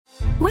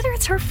Whether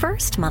it's her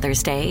first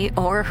Mother's Day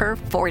or her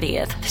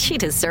 40th, she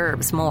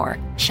deserves more.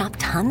 Shop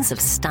tons of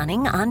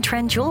stunning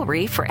on-trend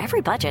jewelry for every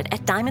budget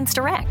at Diamonds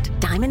Direct.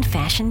 Diamond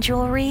fashion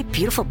jewelry,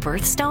 beautiful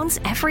birthstones,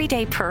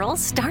 everyday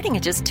pearls starting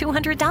at just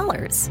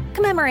 $200.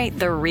 Commemorate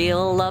the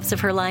real loves of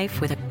her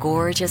life with a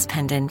gorgeous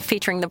pendant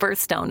featuring the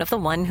birthstone of the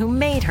one who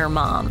made her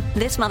mom.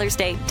 This Mother's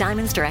Day,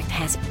 Diamonds Direct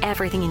has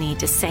everything you need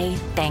to say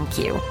thank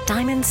you.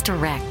 Diamonds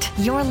Direct.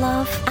 Your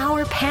love,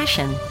 our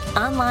passion.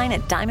 Online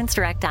at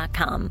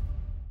diamondsdirect.com.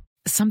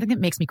 Something that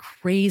makes me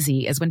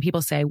crazy is when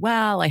people say,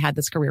 well, I had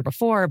this career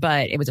before,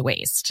 but it was a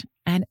waste.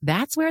 And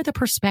that's where the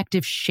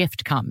perspective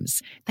shift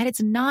comes, that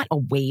it's not a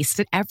waste,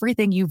 that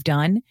everything you've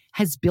done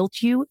has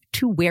built you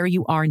to where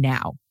you are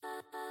now.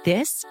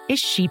 This is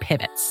She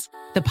Pivots,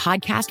 the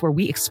podcast where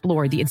we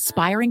explore the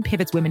inspiring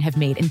pivots women have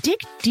made and dig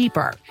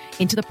deeper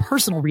into the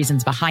personal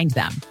reasons behind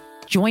them.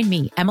 Join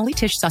me, Emily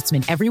Tish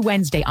Sussman, every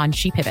Wednesday on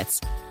She Pivots.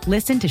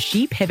 Listen to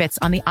She Pivots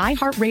on the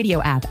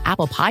iHeartRadio app,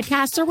 Apple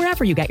Podcasts, or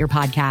wherever you get your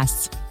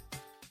podcasts.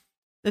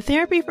 The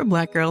Therapy for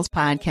Black Girls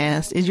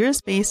podcast is your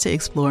space to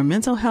explore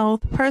mental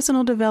health,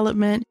 personal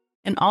development,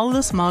 and all of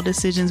the small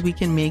decisions we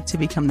can make to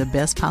become the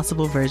best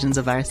possible versions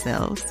of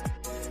ourselves.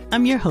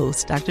 I'm your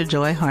host, Dr.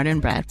 Joy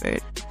Harden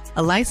Bradford,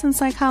 a licensed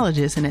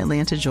psychologist in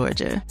Atlanta,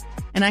 Georgia,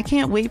 and I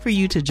can't wait for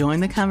you to join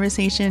the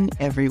conversation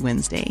every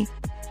Wednesday.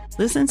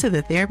 Listen to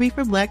the Therapy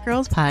for Black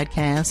Girls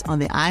podcast on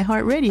the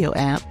iHeartRadio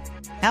app,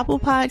 Apple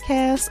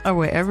Podcasts, or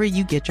wherever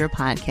you get your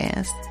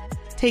podcasts.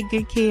 Take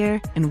good care,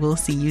 and we'll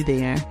see you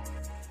there.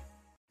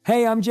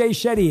 Hey, I'm Jay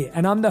Shetty,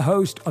 and I'm the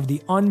host of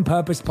the On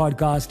Purpose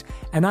podcast,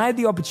 and I had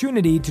the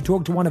opportunity to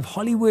talk to one of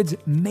Hollywood's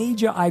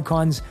major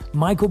icons,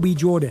 Michael B.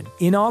 Jordan.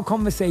 In our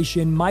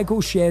conversation, Michael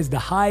shares the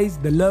highs,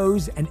 the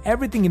lows, and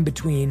everything in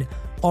between,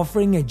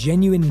 offering a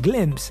genuine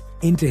glimpse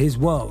into his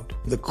world.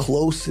 The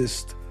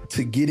closest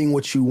to getting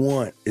what you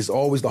want is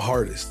always the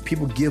hardest.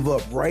 People give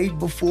up right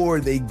before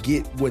they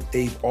get what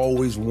they've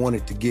always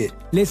wanted to get.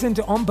 Listen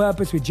to On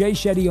Purpose with Jay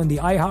Shetty on the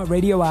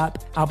iHeartRadio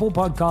app, Apple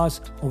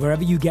Podcasts, or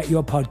wherever you get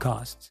your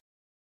podcasts.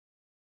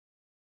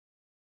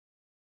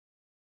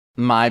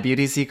 My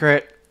beauty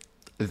secret,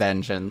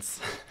 vengeance.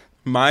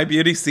 My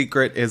beauty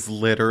secret is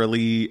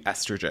literally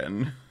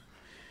estrogen.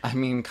 I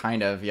mean,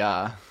 kind of,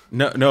 yeah.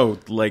 No,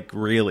 like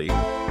really.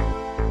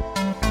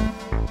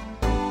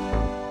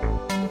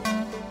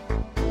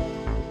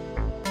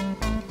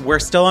 We're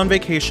still on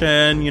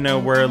vacation,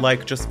 we're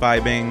like just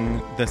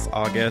vibing this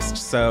August.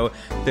 So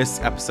this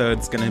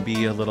episode's going to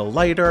be a little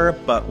lighter,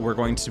 but we're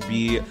going to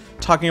be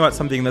talking about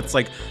something that's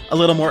like a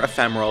little more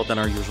ephemeral than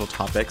our usual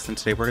topics. And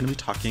today we're going to be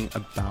talking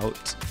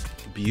about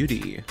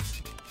beauty.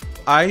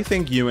 I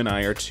think you and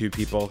I are two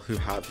people who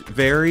have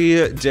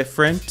very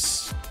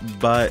different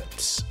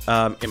but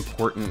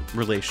important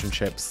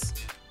relationships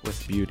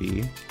with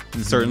beauty.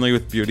 Mm-hmm. Certainly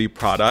with beauty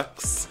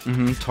products.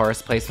 Mm-hmm.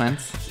 Taurus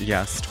placements.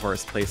 Yes,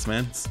 Taurus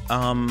placements.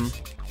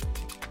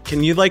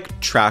 Can you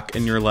track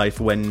in your life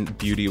when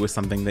beauty was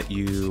something that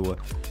you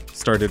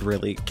started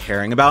really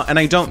caring about? And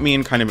I don't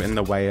mean kind of in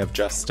the way of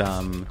just,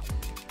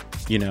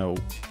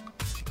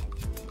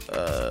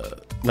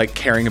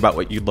 caring about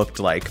what you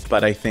looked like.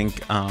 But I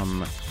think,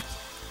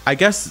 I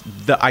guess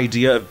the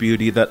idea of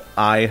beauty that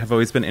I have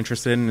always been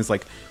interested in is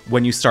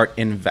when you start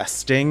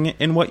investing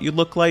in what you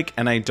look like.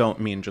 And I don't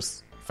mean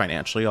just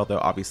financially, although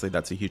obviously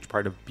that's a huge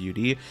part of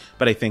beauty.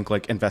 But I think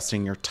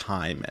investing your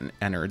time and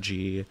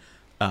energy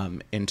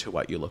into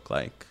what you look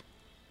like.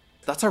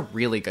 That's a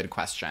really good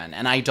question.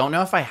 And I don't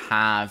know if I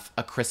have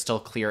a crystal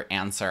clear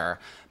answer,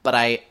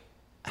 but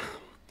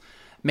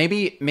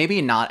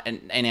maybe not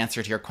an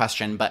answer to your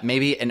question, but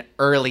maybe an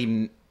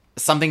early,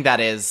 something that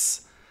I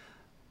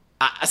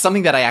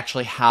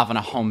actually have on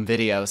a home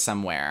video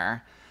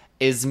somewhere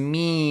is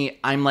me.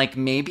 I'm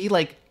maybe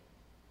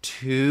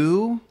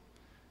 2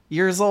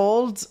 years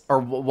old or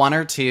 1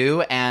 or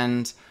 2,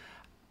 and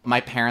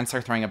my parents are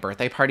throwing a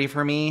birthday party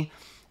for me,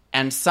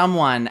 and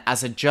someone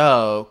as a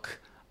joke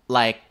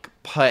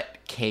put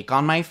cake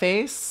on my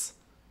face,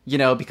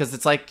 because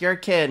it's you're a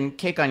kid and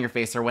cake on your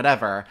face or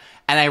whatever.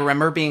 And I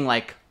remember being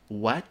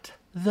what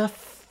the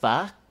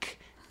fuck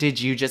did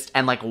you just,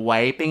 and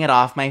wiping it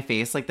off my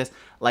face like this,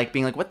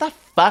 being what the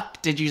fuck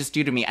did you just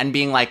do to me? And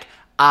being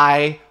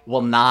I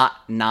will not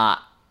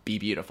be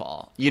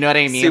beautiful. You know what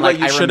I mean? See, what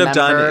you should have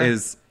done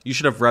is you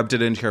should have rubbed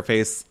it into your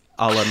face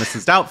a la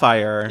Mrs.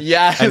 Doubtfire.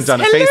 Yes. And done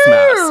a face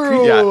mask.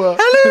 Yeah.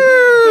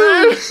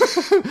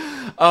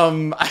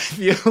 Hello! I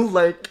feel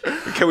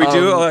Can we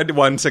do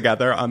one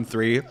together on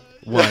 3?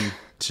 1,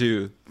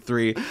 2,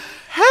 3.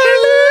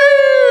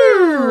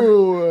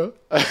 Hello!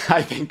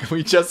 I think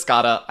we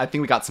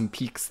got some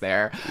peaks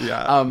there.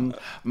 Yeah.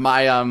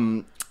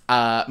 My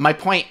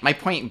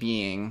point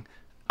being,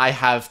 I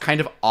have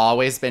kind of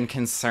always been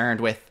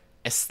concerned with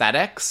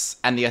aesthetics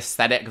and the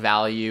aesthetic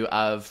value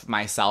of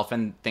myself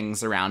and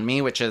things around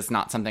me, which is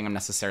not something I'm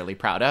necessarily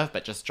proud of,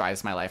 but just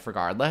drives my life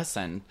regardless.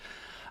 And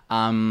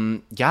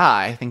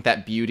I think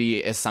that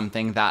beauty is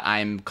something that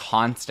I'm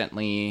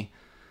constantly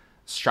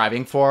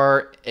striving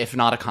for, if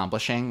not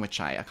accomplishing, which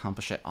I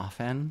accomplish it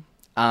often.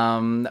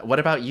 What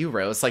about you,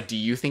 Rose? Like, do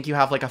you think you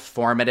have like a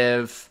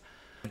formative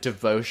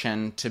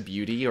devotion to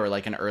beauty or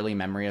like an early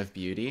memory of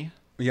beauty?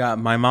 Yeah,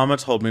 my mama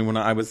told me when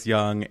I was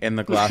young in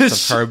the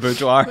glass of her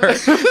boudoir.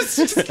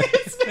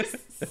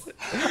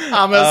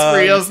 I'm as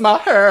free as my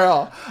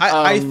hair.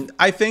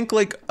 I think,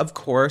 like, of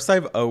course,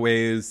 I've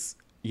always,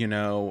 you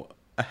know,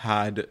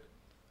 had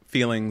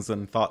feelings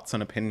and thoughts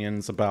and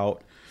opinions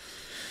about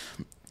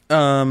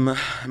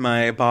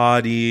my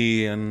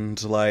body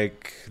and,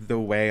 like, the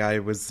way I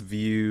was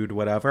viewed,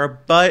 whatever.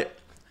 But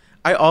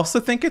I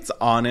also think it's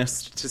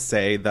honest to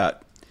say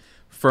that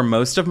for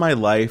most of my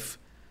life,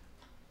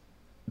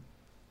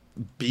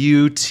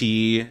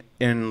 beauty,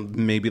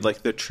 in maybe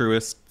like the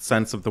truest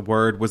sense of the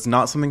word, was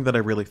not something that I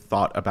really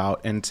thought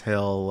about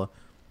until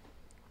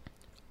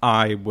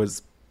I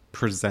was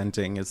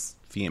presenting as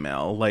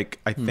female. Like,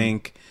 I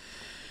think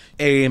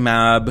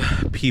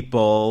AMAB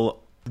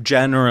people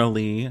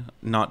generally,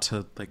 not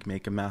to like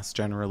make a mass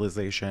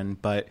generalization,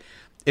 but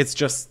it's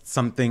just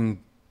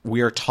something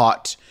we are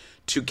taught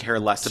to care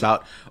less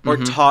about, or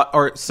taught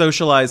or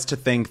socialized to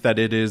think that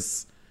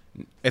it's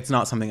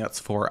not something that's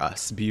for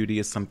us. Beauty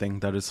is something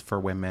that is for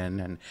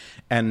women,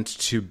 and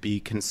to be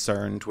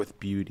concerned with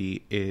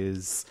beauty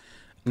is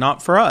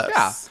not for us.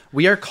 Yeah.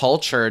 We are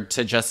cultured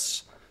to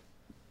just,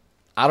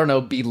 I don't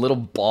know, be little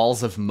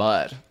balls of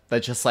mud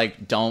that just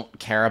like don't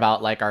care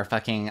about like our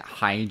fucking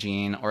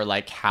hygiene or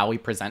like how we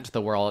present to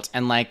the world.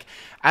 And like,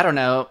 I don't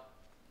know,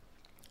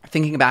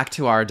 thinking back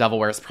to our Devil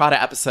Wears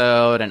Prada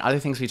episode and other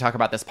things we talk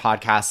about this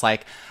podcast,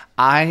 like,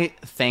 I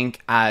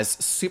think as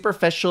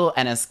superficial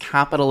and as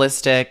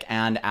capitalistic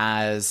and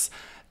as,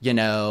 you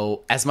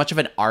know, as much of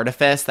an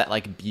artifice that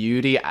like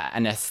beauty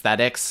and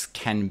aesthetics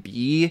can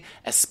be,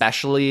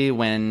 especially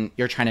when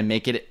you're trying to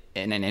make it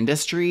in an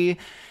industry,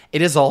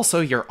 it is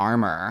also your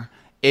armor.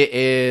 It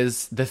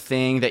is the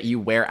thing that you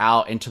wear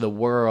out into the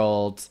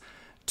world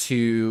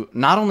to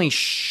not only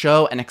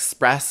show and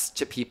express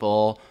to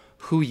people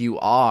who you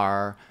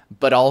are,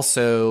 but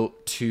also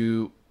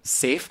to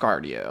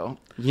safeguard you.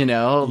 You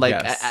know, like,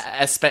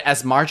 yes.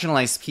 as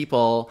marginalized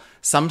people,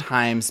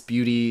 sometimes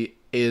beauty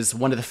is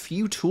one of the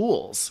few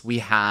tools we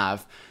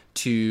have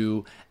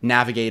to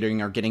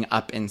navigating or getting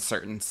up in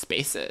certain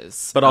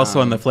spaces. But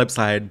also on the flip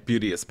side,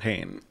 beauty is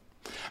pain.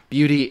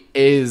 Beauty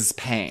is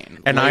pain.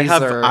 And I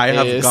have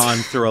gone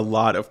through a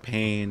lot of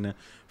pain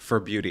for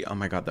beauty. Oh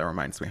my God, that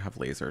reminds me, I have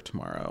laser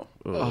tomorrow.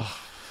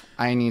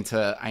 I need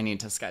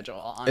to schedule,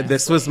 honestly.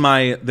 This was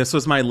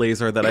my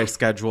laser that I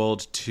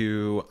scheduled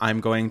to.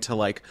 I'm going to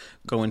like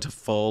go into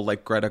full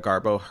like Greta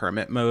Garbo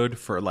hermit mode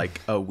for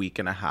like a week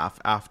and a half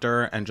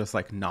after, and just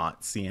like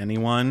not see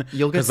anyone.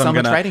 You'll get so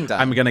much writing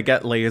done. I'm gonna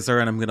get laser,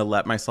 and I'm gonna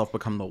let myself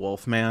become the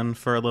wolf man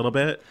for a little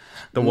bit.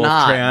 The wolf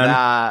Not tran.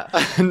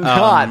 that.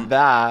 Not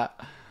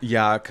that.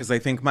 Yeah, because I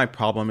think my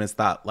problem is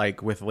that,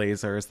 like, with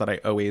lasers, that I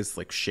always,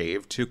 like,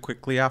 shave too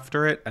quickly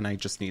after it, and I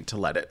just need to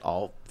let it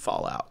all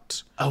fall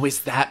out. Oh,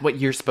 is that what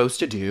you're supposed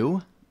to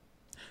do?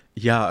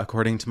 Yeah,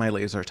 according to my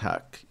laser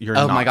tech, you're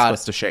not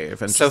supposed to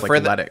shave and so just,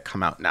 like, let it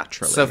come out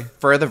naturally. So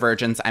for the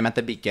virgins, I'm at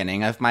the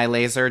beginning of my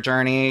laser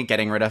journey,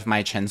 getting rid of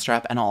my chin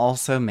strap, and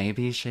also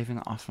maybe shaving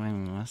off my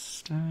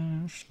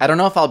mustache. I don't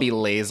know if I'll be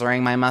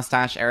lasering my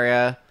mustache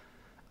area.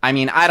 I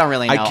mean, I don't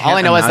really know. All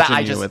I know is that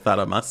I just... without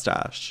a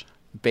mustache.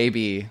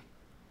 Baby,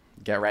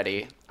 get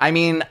ready. I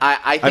mean,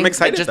 I think I'm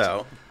excited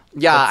though.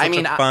 Yeah, That's I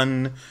mean, a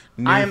fun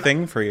new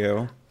thing for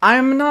you.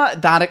 I'm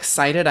not that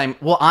excited.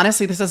 Well,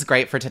 honestly, this is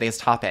great for today's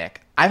topic.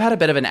 I've had a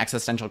bit of an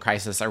existential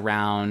crisis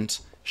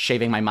around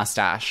shaving my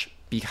mustache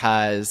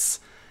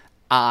because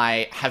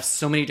I have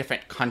so many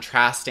different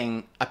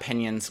contrasting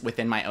opinions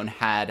within my own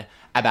head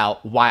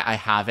about why I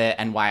have it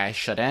and why I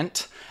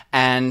shouldn't.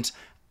 And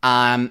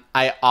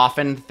I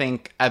often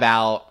think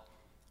about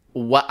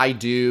what I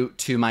do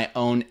to my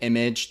own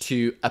image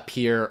to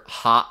appear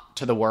hot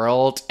to the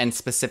world, and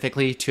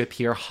specifically to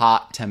appear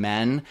hot to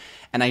men.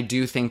 And I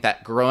do think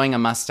that growing a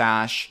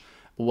mustache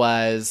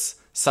was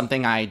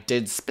something I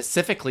did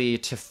specifically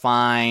to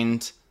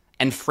find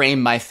and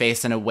frame my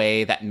face in a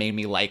way that made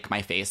me like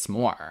my face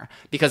more.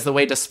 Because the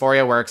way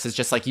dysphoria works is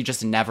just like, you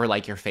just never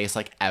like your face,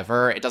 like,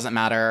 ever. It doesn't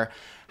matter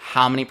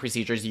how many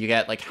procedures you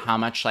get, like how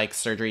much like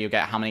surgery you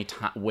get, how many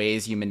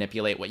ways you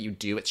manipulate what you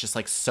do. It's just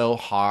like so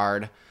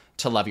hard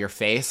to love your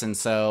face. And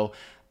so,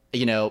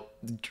 you know,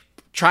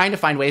 trying to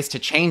find ways to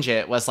change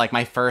it was like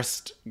my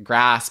first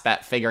grasp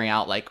at figuring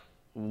out like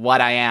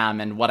what I am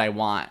and what I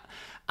want.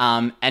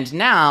 And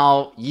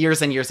now,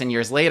 years and years and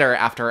years later,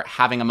 after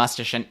having a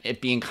mustache and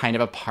it being kind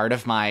of a part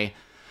of my,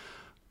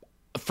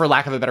 for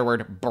lack of a better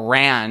word,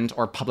 brand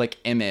or public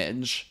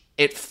image,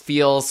 it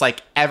feels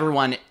like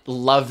everyone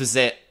loves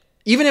it.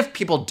 Even if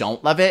people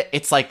don't love it,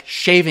 it's like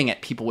shaving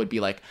it, people would be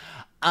like,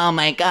 oh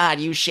my God,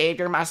 you shaved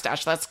your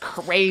mustache. That's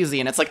crazy.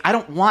 And it's like, I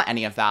don't want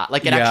any of that.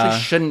 Like, it actually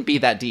shouldn't be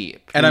that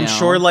deep. And I'm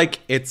sure, like,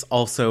 it's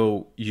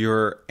also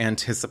you're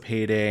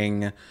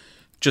anticipating,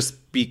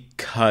 just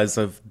because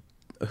of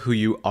who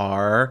you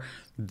are,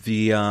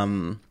 the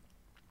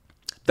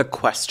the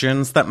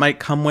questions that might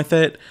come with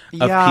it of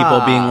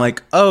people being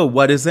like, oh,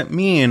 what does it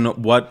mean?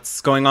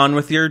 What's going on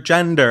with your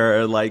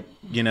gender? Like,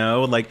 you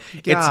know, like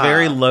it's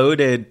very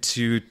loaded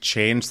to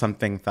change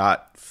something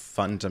that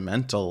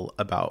fundamental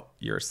about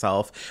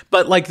yourself.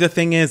 But like the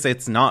thing is,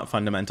 it's not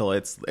fundamental.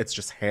 It's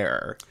just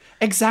hair.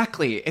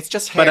 Exactly. It's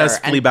just hair. But as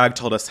Fleabag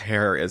told us,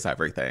 hair is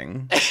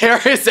everything. Hair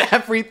is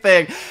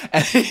everything.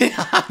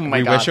 Oh my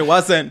we God. wish it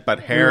wasn't, but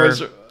hair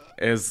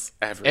is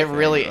everything. It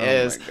really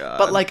is.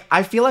 But like,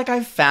 I feel like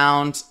I've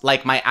found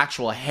like my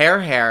actual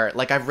hair,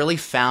 like I've really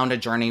found a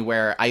journey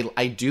where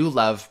I do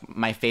love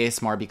my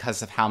face more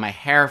because of how my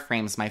hair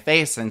frames my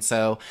face. And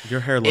so your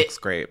hair looks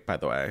great, by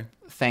the way.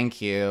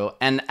 Thank you.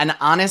 And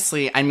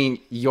honestly, I mean,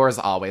 yours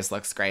always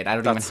looks great. I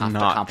don't even have to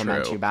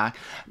compliment you back.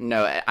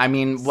 No, I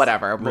mean,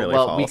 whatever. Really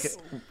well, false.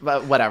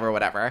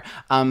 Whatever.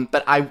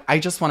 But I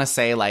just want to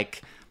say,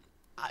 like,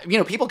 you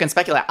know, people can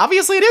speculate.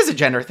 Obviously, it is a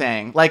gender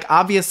thing. Like,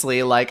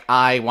 obviously, like,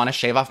 I want to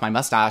shave off my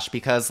mustache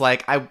because,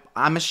 like,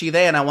 I'm a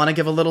she-they and I want to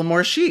give a little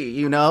more she,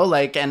 you know?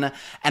 Like, and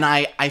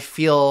I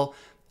feel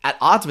at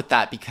odds with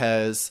that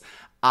because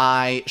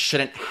I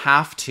shouldn't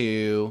have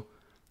to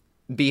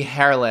be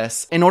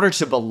hairless in order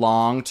to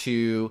belong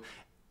to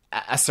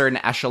a certain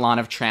echelon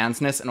of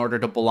transness, in order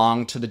to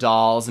belong to the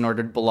dolls, in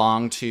order to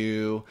belong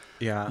to,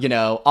 you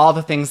know, all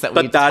the things that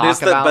we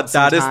talk about. But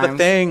that is the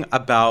thing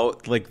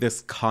about like this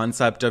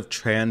concept of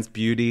trans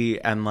beauty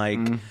and like,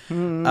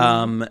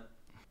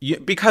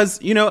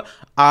 because, you know,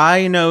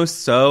 I know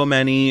so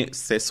many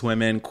cis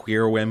women,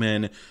 queer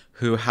women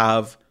who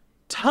have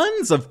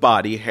tons of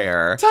body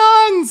hair.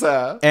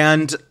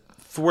 And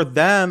for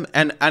them,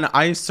 and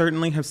I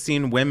certainly have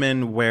seen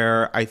women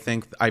where I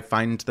think I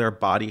find their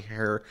body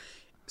hair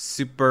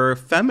super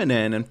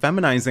feminine and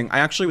feminizing. I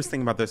actually was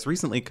thinking about this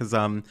recently because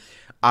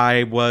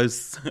I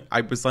was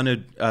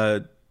on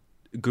a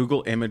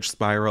Google image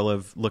spiral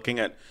of looking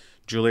at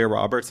Julia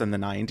Roberts in the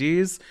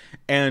 90s,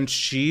 and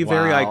she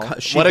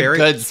what a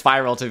good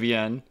spiral to be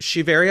in.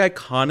 She very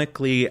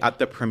iconically at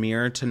the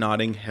premiere to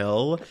Notting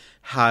Hill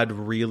had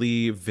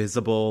really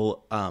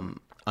visible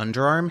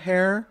underarm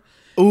hair.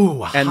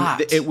 Ooh, and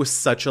hot. It was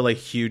such a like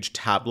huge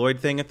tabloid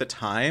thing at the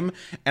time,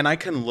 and I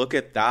can look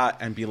at that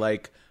and be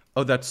like,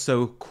 oh, that's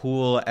so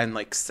cool and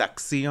like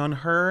sexy on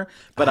her,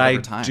 but I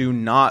do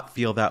not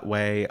feel that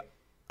way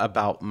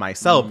about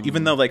myself.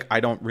 Even though like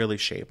I don't really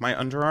shave my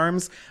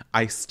underarms,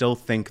 I still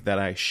think that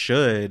I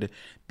should,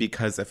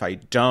 because if I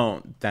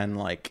don't, then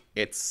like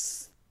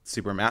it's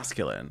super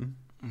masculine.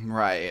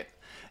 Right.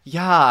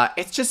 Yeah,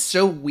 it's just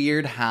so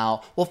weird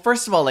how, well,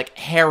 first of all, like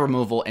hair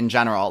removal in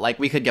general, like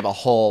we could give a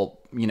whole,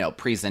 you know,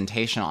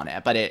 presentation on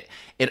it, but it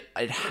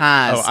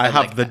has. Oh, I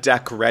have the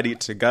deck ready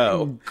to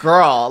go,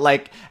 girl.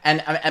 Like,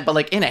 but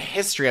like in a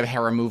history of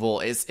hair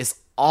removal is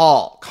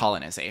all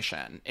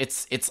colonization.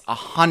 It's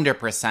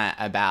 100%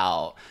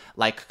 about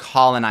like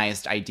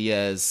colonized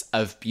ideas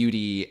of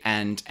beauty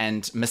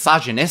and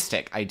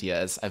misogynistic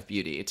ideas of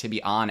beauty, to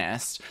be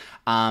honest.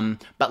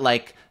 But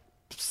like,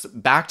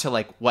 back to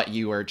like what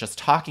you were just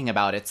talking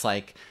about, it's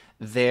like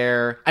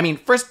I mean,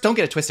 first, don't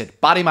get it twisted.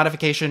 Body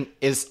modification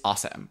is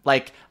awesome.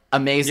 Like,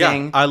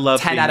 amazing. Yeah, I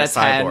love 10 being out a of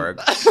 10.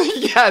 cyborg.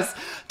 Yes,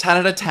 10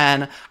 out of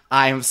 10.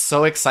 I'm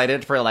so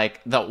excited for like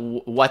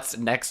what's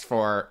next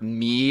for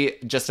me,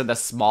 just in the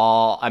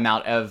small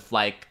amount of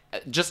like,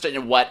 just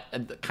in what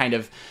kind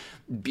of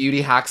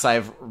gender hacks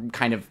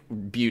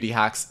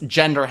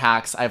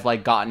I've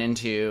like gotten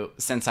into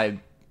since I've,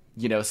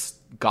 you know,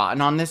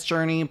 gotten on this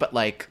journey. But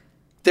like,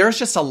 there's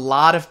just a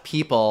lot of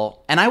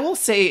people, and I will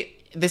say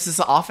this is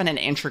often an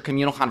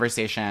intracommunal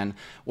conversation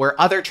where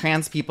other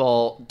trans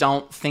people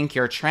don't think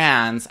you're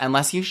trans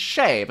unless you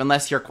shave,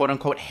 unless you're quote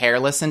unquote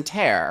hairless and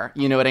tear.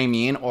 You know what I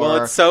mean? Or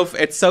well, it's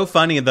so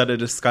funny that a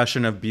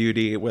discussion of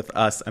beauty with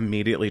us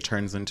immediately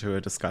turns into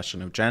a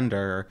discussion of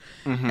gender.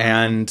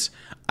 And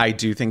I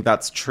do think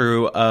that's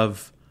true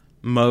of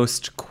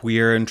most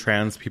queer and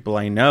trans people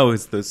I know,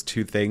 is those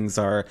two things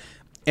are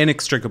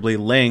inextricably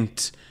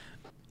linked.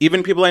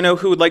 Even people I know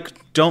who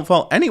like don't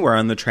fall anywhere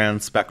on the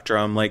trans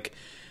spectrum, like,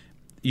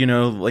 you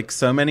know, like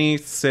so many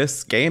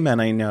cis gay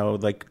men I know,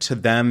 like to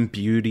them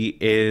beauty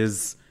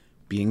is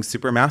being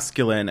super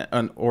masculine,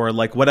 or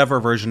like whatever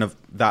version of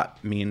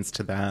that means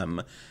to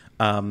them.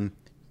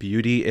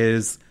 Beauty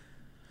is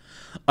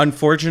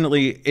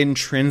unfortunately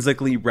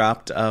intrinsically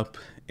wrapped up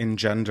in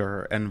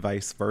gender and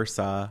vice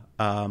versa.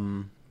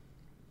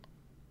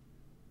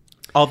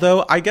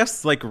 Although I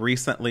guess like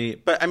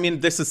recently, but I mean,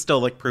 this is still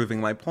like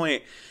proving my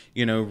point.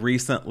 You know,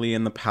 recently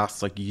in the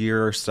past like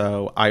year or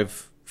so,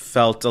 I've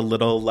felt a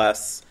little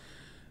less,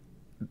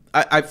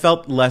 I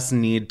felt less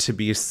need to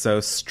be so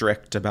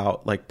strict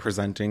about like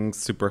presenting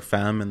super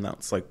femme, and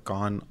that's like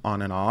gone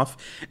on and off,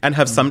 and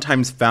have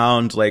sometimes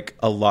found like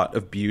a lot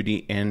of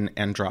beauty in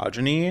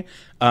androgyny.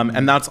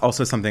 And that's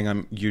also something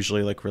I'm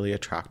usually like really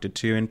attracted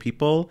to in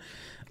people.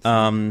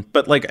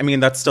 But like, I mean,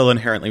 that's still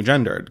inherently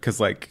gendered, because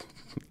like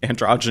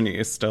androgyny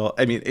is still,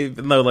 I mean,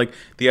 even though like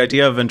the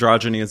idea of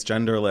androgyny is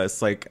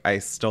genderless, like I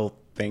still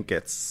think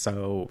it's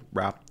so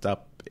wrapped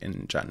up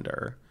in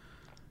gender.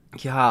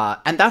 Yeah,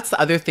 and that's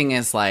the other thing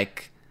is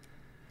like,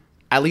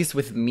 at least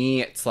with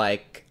me, it's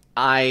like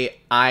I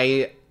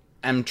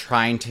am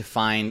trying to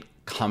find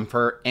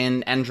comfort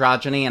in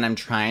androgyny, and I'm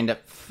trying to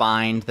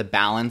find the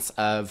balance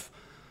of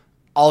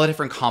all the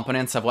different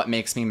components of what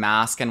makes me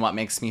masc and what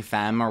makes me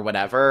femme or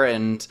whatever.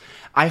 And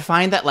I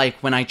find that like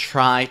when I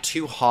try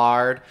too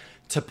hard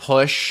to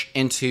push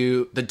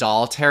into the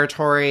doll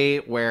territory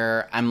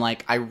where I'm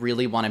like, I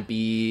really want to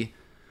be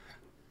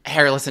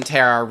hairless and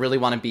Tara, or really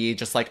want to be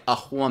just like a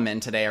woman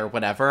today or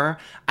whatever,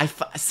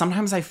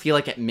 sometimes I feel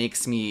like it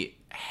makes me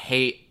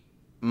hate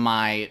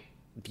my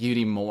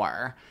beauty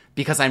more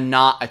because I'm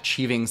not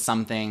achieving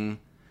something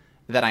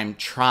that I'm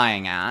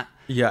trying at.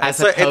 Yeah,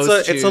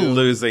 it's a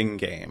losing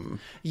game.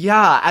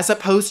 Yeah, as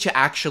opposed to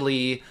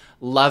actually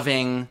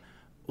loving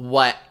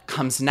what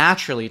comes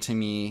naturally to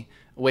me,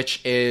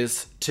 which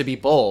is to be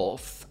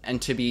both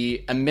and to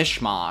be a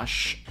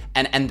mishmash.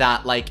 And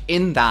that, like,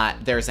 in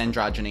that there's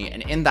androgyny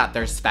and in that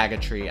there's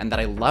faggotry, and that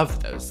I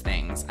love those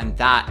things. And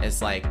that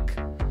is, like,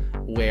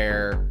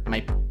 where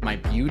my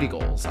beauty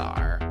goals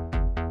are.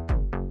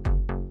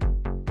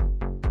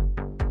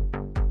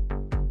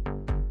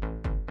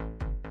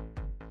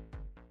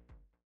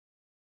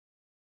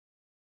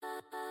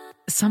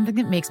 Something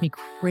that makes me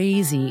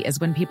crazy is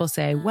when people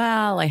say,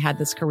 well, I had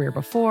this career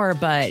before,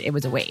 but it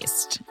was a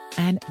waste.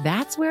 And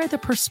that's where the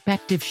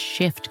perspective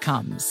shift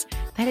comes,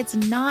 that it's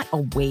not a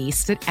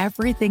waste, that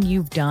everything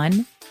you've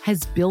done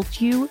has built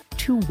you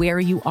to where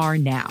you are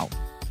now.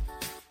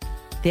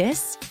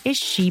 This is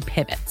She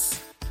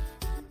Pivots,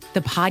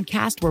 the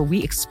podcast where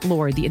we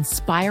explore the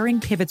inspiring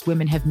pivots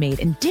women have made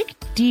and dig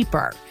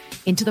deeper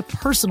into the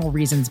personal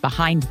reasons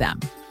behind them.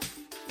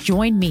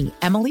 Join me,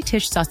 Emily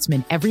Tish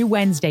Sussman, every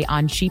Wednesday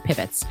on She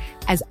Pivots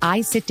as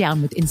I sit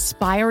down with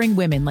inspiring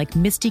women like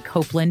Misty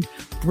Copeland,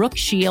 Brooke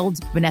Shields,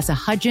 Vanessa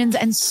Hudgens,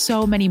 and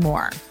so many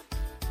more.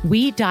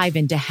 We dive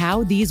into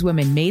how these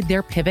women made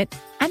their pivot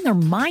and their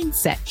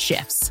mindset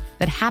shifts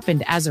that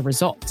happened as a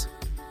result.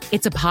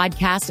 It's a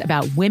podcast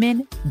about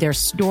women, their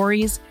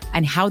stories,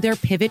 and how their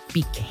pivot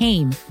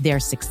became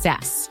their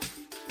success.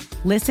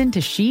 Listen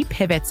to She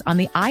Pivots on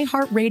the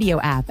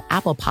iHeartRadio app,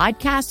 Apple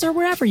Podcasts, or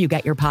wherever you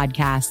get your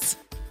podcasts.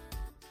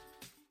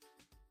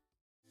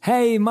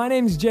 Hey, my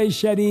name's Jay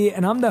Shetty,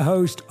 and I'm the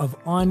host of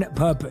On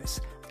Purpose.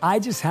 I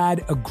just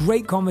had a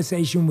great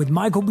conversation with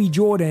Michael B.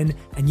 Jordan,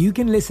 and you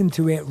can listen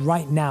to it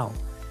right now.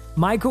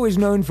 Michael is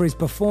known for his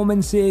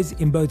performances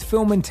in both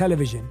film and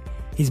television.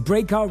 His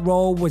breakout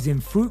role was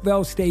in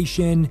Fruitvale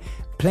Station,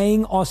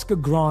 playing Oscar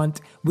Grant,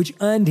 which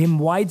earned him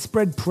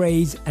widespread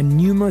praise and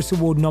numerous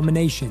award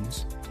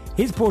nominations.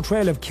 His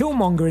portrayal of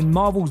Killmonger in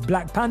Marvel's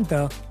Black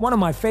Panther, one of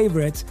my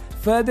favorites,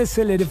 further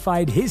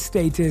solidified his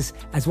status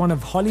as one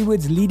of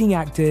Hollywood's leading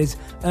actors,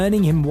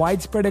 earning him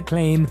widespread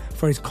acclaim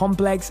for his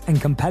complex and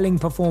compelling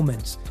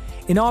performance.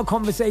 In our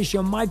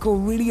conversation, Michael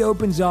really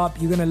opens up.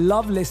 You're going to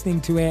love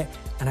listening to it,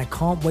 and I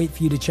can't wait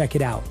for you to check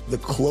it out. The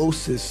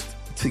closest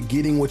to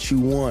getting what you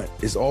want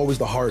is always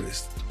the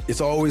hardest. It's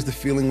always the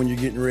feeling when you're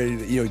getting ready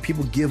to,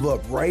 people give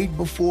up right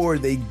before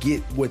they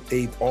get what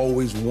they've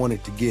always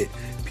wanted to get.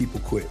 People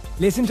quit.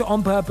 Listen to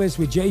On Purpose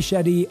with Jay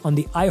Shetty on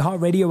the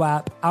iHeartRadio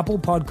app, Apple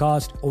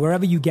Podcast, or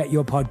wherever you get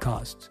your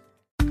podcasts.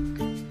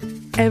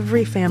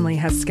 Every family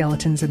has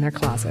skeletons in their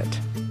closet.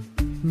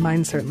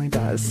 Mine certainly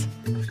does.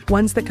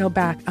 Ones that go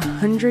back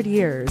 100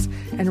 years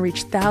and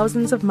reach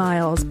thousands of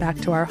miles back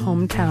to our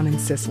hometown in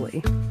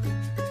Sicily.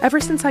 Ever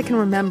since I can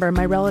remember,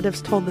 my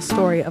relatives told the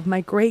story of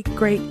my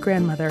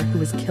great-great-grandmother who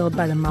was killed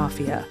by the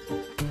mafia.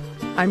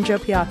 I'm Jo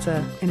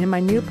Piazza, and in my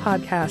new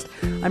podcast,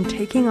 I'm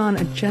taking on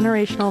a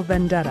generational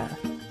vendetta,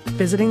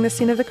 visiting the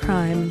scene of the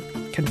crime,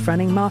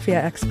 confronting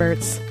mafia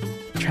experts,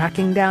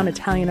 tracking down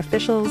Italian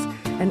officials,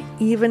 and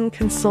even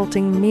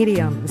consulting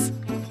mediums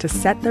to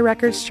set the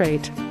record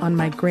straight on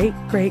my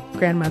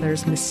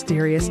great-great-grandmother's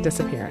mysterious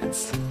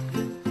disappearance.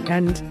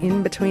 And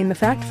in between the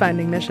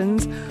fact-finding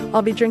missions,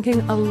 I'll be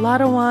drinking a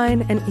lot of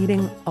wine and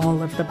eating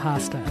all of the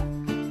pasta.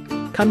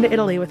 Come to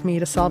Italy with me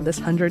to solve this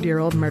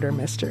 100-year-old murder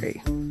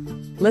mystery.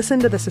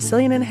 Listen to The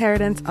Sicilian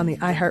Inheritance on the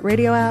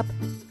iHeartRadio app,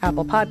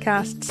 Apple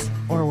Podcasts,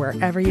 or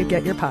wherever you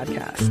get your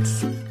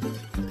podcasts.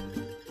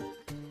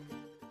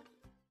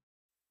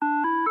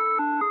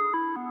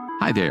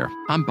 Hi there,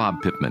 I'm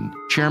Bob Pittman,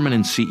 Chairman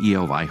and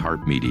CEO of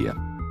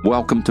iHeartMedia.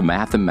 Welcome to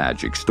Math and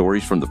Magic,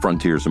 Stories from the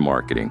Frontiers of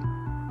Marketing.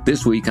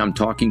 This week, I'm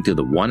talking to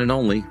the one and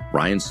only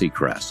Ryan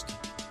Seacrest.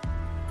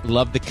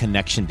 Love the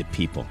connection to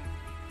people.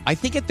 I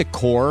think at the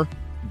core,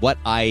 what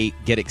I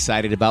get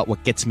excited about,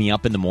 what gets me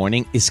up in the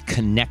morning, is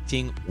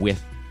connecting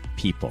with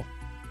people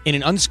in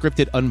an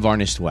unscripted,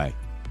 unvarnished way.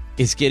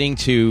 Is getting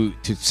to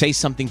say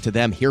something to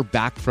them, hear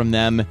back from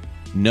them,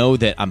 know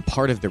that I'm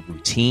part of the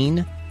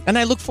routine, and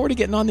I look forward to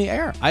getting on the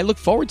air. I look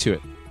forward to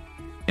it.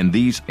 In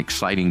these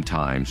exciting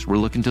times, we're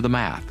looking to the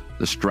math,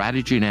 the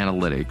strategy and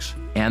analytics,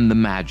 and the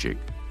magic,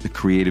 the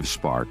creative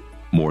spark,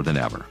 more than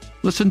ever.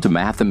 Listen to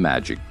Math and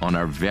Magic on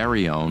our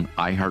very own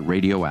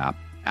iHeartRadio app,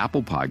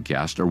 Apple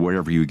Podcast, or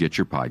wherever you get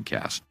your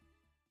podcast.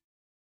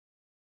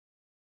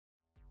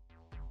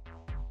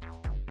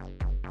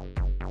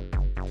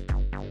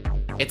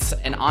 it's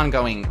an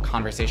ongoing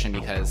conversation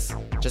because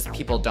just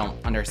people don't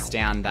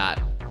understand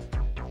that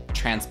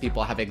trans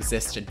people have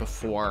existed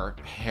before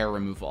hair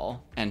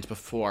removal and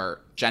before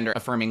gender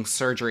affirming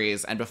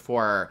surgeries and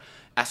before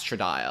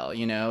estradiol.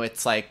 You know,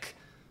 it's like,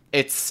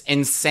 it's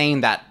insane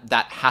that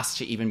that has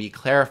to even be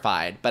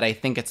clarified. But I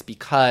think it's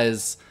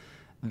because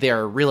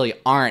there really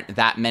aren't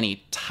that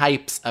many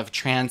types of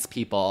trans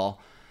people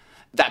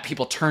that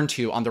people turn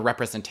to on the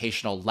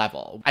representational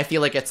level. I feel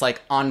like it's like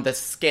on the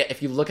scale,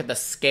 if you look at the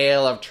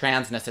scale of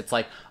transness, it's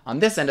like on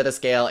this end of the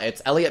scale,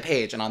 it's Elliot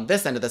Page, and on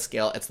this end of the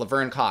scale, it's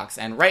Laverne Cox,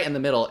 and right in the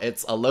middle,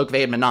 it's Alok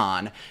Vaid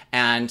Menon,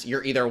 and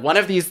you're either one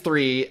of these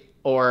three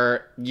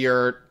or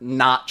you're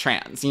not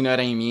trans, you know what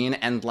I mean?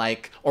 And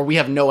like, or we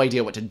have no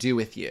idea what to do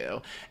with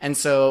you. And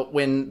so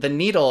when the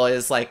needle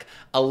is like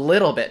a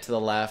little bit to the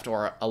left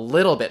or a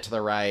little bit to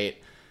the right,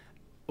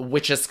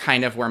 which is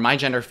kind of where my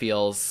gender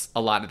feels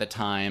a lot of the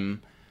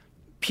time,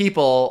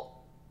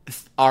 people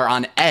are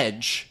on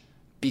edge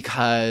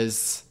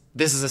because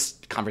this is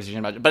a conversation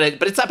about, but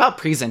it's about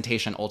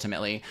presentation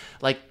ultimately.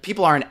 Like,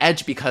 people are on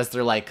edge because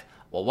they're like,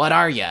 well, what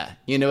are you?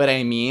 You know what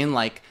I mean?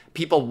 Like,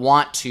 people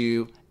want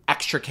to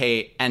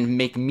extricate and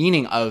make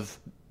meaning of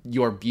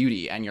your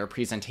beauty and your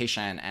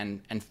presentation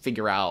and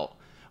figure out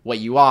what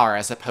you are,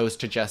 as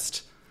opposed to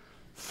just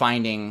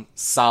finding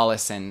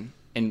solace in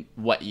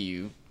what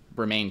you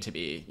remain to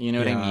be. You know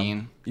what I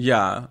mean?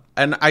 Yeah.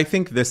 And I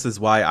think this is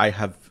why I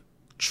have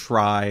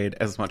tried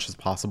as much as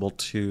possible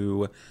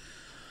to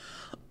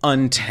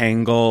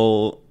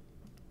untangle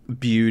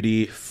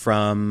beauty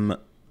from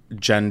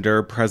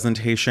gender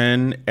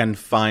presentation and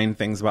find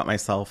things about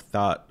myself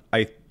that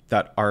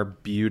are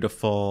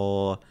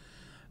beautiful,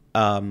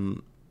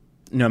 no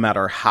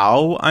matter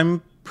how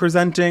I'm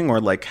presenting,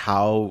 or like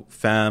how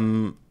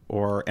femme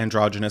or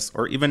androgynous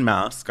or even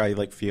masc I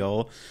like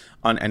feel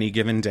on any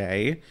given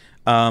day.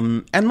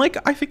 And like,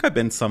 I think I've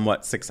been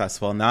somewhat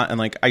successful in that. And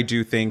like, I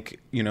do think,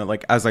 you know,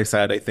 like, as I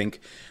said, I think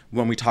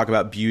when we talk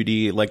about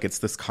beauty, like, it's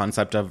this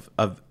concept of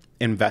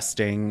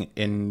investing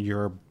in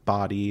your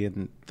body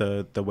and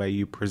the way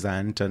you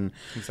present. And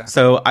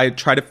so I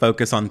try to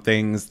focus on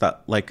things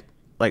that like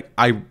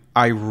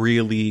I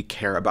really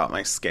care about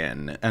my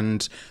skin.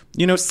 And,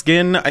 you know,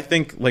 skin, I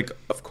think, like,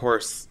 of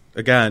course,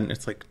 again,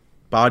 it's like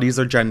bodies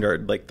are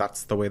gendered. Like,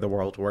 that's the way the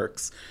world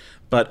works.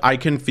 But I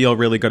can feel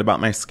really good about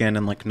my skin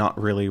and like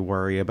not really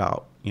worry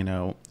about, you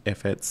know,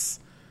 if it's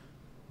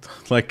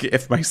like,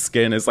 if my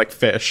skin is like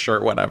fish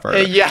or whatever.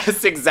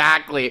 Yes,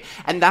 exactly.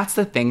 And that's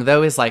the thing,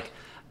 though, is like,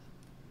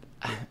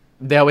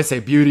 they always say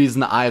beauty is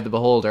in the eye of the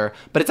beholder,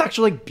 but it's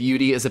actually like,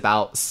 beauty is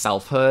about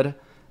selfhood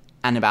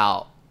and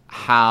about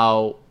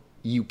how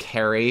you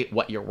carry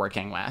what you're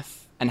working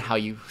with and how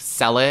you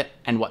sell it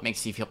and what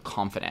makes you feel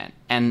confident.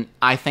 And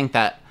I think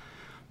that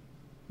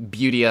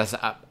beauty as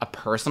a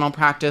personal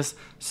practice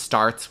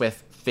starts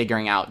with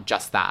figuring out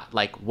just that.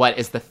 Like, what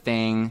is the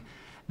thing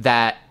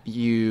that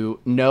you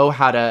know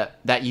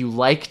that you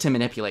like to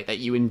manipulate, that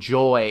you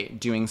enjoy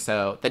doing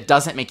so, that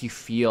doesn't make you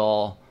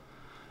feel,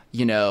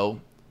 you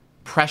know,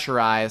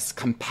 pressurized,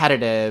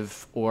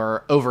 competitive,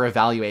 or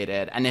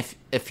over-evaluated. And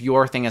if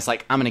your thing is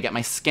like, I'm going to get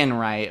my skin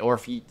right, or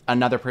if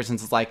another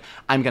person's is like,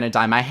 I'm going to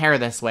dye my hair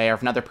this way, or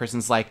if another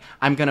person's like,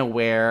 I'm going to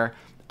wear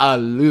a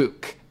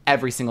look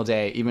every single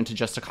day, even to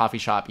just a coffee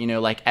shop, you know,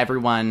 like,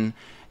 everyone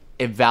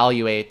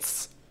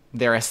evaluates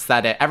their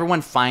aesthetic.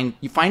 Everyone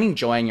finding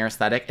joy in your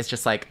aesthetic is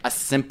just like a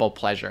simple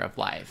pleasure of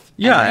life.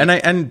 Yeah.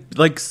 And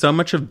like, so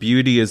much of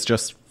beauty is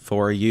just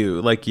for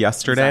you. Like,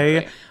 yesterday,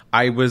 exactly.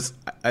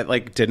 I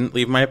like didn't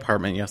leave my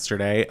apartment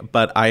yesterday,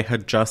 but I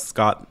had just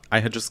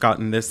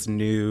gotten this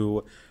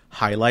new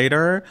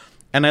highlighter,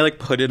 and I like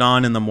put it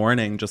on in the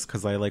morning just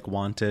because I like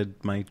wanted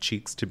my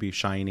cheeks to be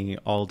shiny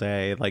all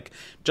day, like,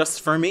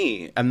 just for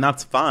me. And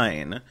that's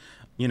fine.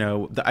 You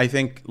know, I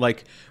think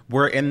like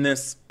we're in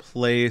this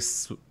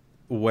place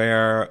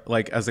where,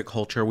 like, as a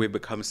culture, we've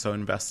become so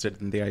invested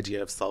in the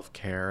idea of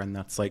self-care, and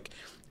that's like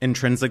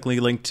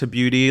intrinsically linked to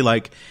beauty.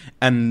 Like,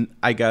 and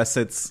I guess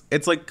it's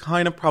like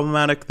kind of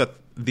problematic that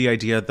the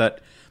idea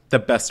that the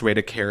best way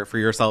to care for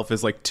yourself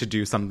is like to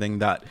do something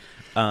that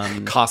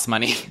costs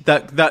money,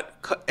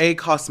 that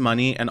costs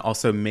money and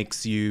also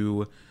makes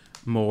you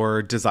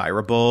more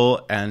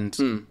desirable, and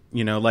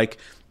you know, like,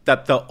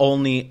 that the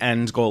only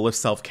end goal of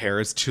self-care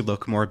is to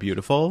look more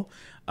beautiful,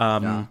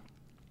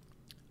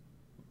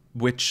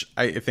 which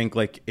I think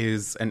like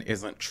is and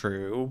isn't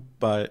true.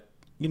 But,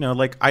 you know,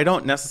 like, I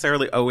don't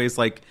necessarily always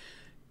like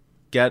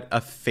get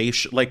a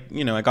facial, like,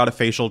 you know, I got a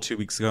facial 2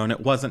 weeks ago, and it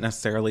wasn't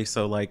necessarily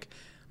so like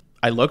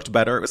I looked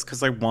better. It was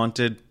because I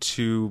wanted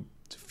to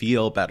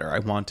feel better. I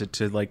wanted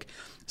to like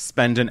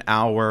spend an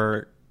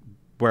hour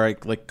where I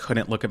like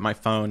couldn't look at my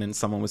phone, and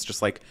someone was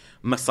just like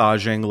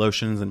massaging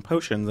lotions and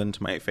potions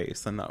into my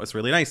face, and that was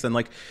really nice. And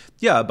like,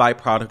 yeah, a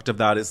byproduct of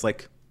that is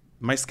like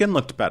my skin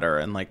looked better,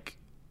 and like,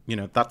 you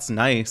know, that's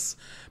nice.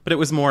 But it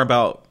was more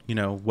about, you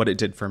know, what it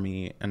did for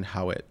me and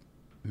how it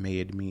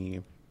made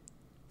me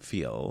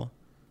feel.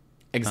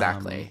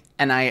 Exactly.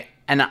 And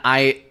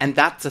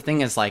that's the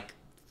thing, is like,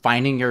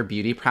 finding your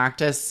beauty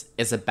practice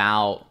is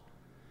about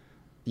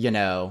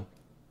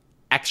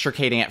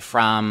extricating it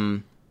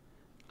from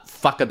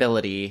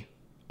fuckability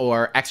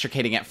or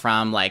extricating it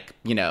from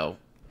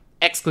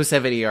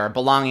exclusivity or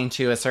belonging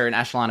to a certain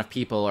echelon of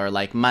people or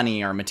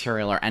money or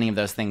material or any of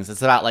those things.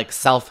 It's about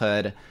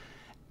selfhood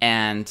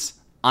and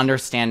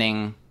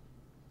understanding,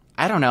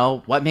 I don't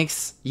know, what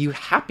makes you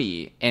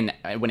happy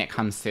when it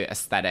comes to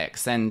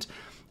aesthetics. And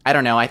I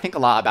don't know, I think a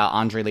lot about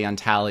Andre Leon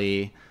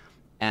Talley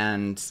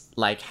and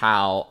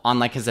how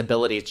on his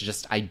ability to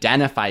just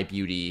identify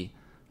beauty,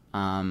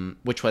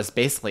 which was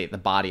basically the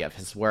body of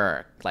his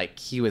work.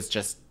 He was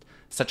just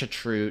such a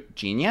true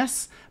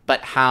genius,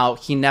 but how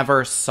he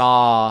never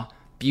saw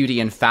beauty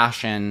and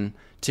fashion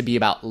to be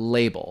about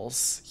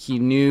labels. He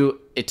knew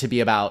it to be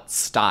about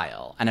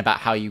style and about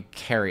how you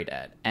carried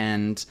it.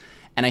 And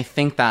I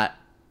think that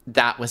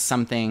was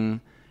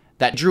something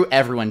that drew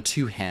everyone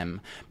to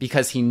him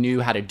because he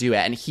knew how to do it.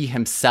 And he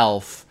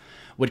himself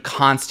would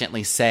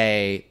constantly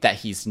say that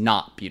he's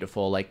not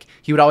beautiful.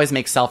 He would always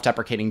make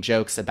self-deprecating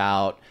jokes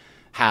about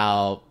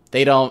how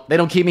they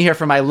don't keep me here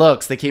for my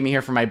looks, they keep me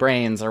here for my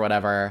brains or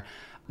whatever.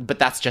 But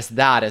that's just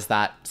is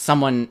that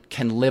someone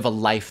can live a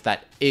life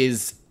that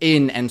is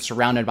in and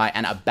surrounded by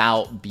and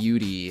about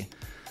beauty,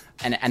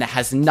 and it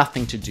has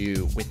nothing to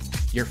do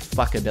with your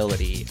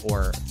fuckability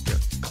or your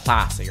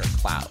class or your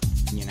clout,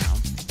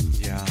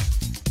 Yeah.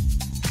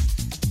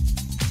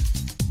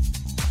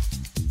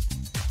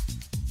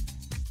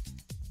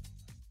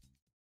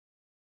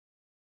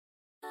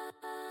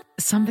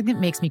 Something that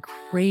makes me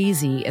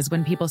crazy is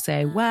when people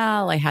say,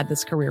 well, I had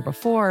this career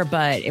before,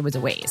 but it was a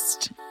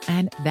waste.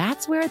 And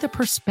that's where the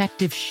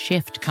perspective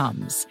shift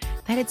comes,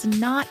 that it's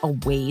not a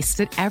waste,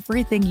 that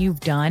everything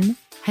you've done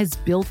has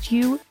built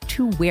you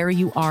to where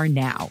you are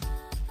now.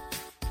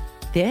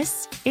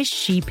 This is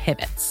She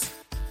Pivots,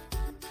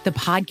 the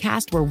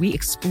podcast where we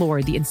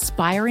explore the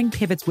inspiring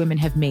pivots women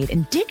have made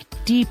and dig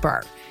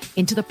deeper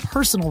into the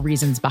personal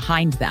reasons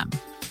behind them.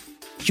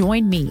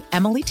 Join me,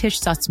 Emily Tish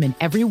Sussman,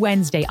 every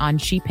Wednesday on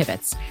She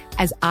Pivots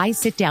as I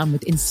sit down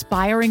with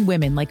inspiring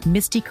women like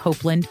Misty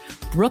Copeland,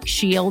 Brooke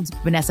Shields,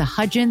 Vanessa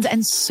Hudgens,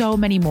 and so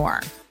many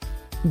more.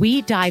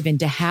 We dive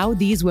into how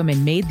these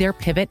women made their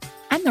pivot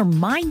and their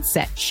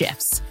mindset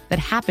shifts that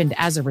happened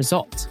as a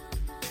result.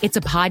 It's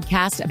a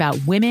podcast about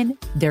women,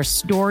 their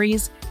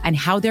stories, and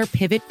how their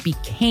pivot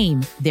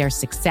became their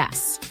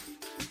success.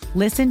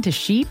 Listen to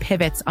She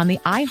Pivots on the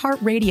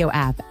iHeartRadio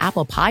app,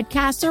 Apple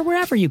Podcasts, or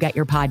wherever you get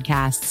your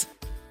podcasts.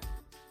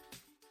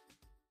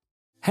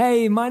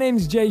 Hey, my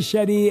name's Jay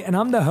Shetty, and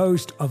I'm the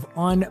host of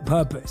On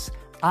Purpose.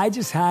 I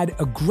just had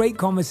a great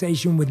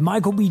conversation with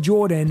Michael B.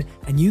 Jordan,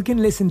 and you can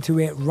listen to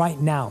it right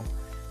now.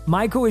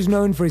 Michael is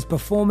known for his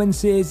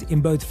performances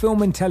in both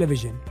film and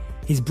television.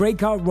 His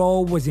breakout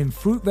role was in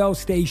Fruitvale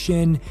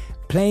Station,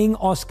 playing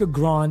Oscar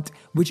Grant,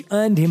 which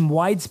earned him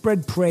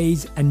widespread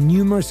praise and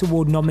numerous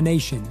award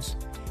nominations.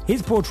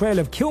 His portrayal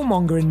of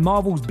Killmonger in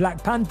Marvel's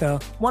Black Panther,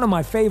 one of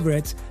my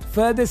favorites,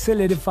 further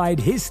solidified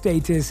his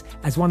status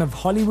as one of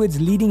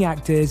Hollywood's leading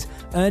actors,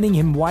 earning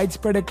him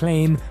widespread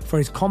acclaim for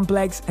his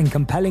complex and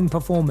compelling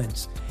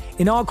performance.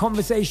 In our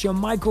conversation,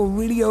 Michael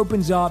really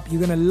opens up.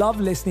 You're going to love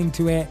listening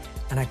to it,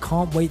 and I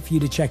can't wait for you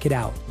to check it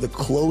out. The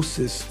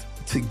closest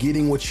to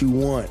getting what you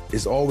want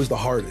is always the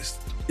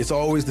hardest. It's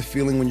always the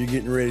feeling when you're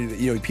getting ready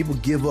to, people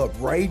give up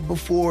right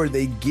before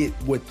they get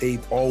what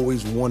they've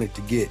always wanted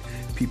to get.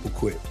 People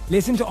quit.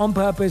 Listen to On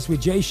Purpose with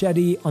Jay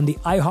Shetty on the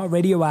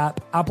iHeartRadio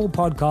app, Apple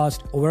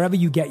Podcast, or wherever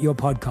you get your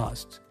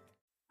podcasts.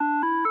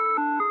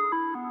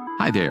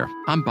 Hi there,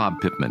 I'm Bob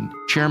Pittman,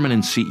 Chairman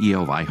and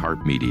CEO of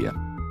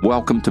iHeartMedia.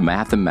 Welcome to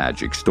Math and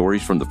Magic,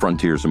 Stories from the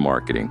Frontiers of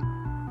Marketing.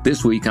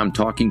 This week, I'm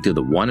talking to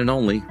the one and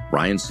only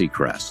Ryan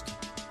Seacrest.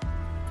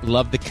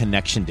 Love the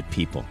connection to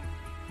people.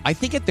 I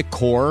think at the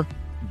core,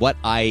 what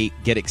I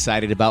get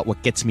excited about,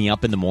 what gets me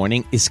up in the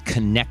morning, is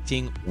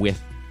connecting with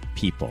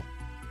people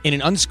in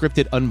an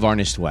unscripted,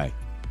 unvarnished way.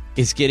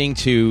 Is getting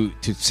to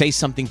say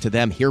something to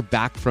them, hear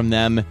back from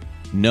them,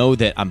 know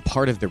that I'm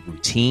part of the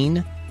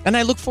routine, and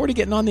I look forward to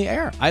getting on the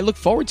air. I look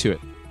forward to it.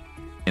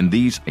 In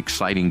these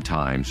exciting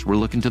times, we're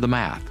looking to the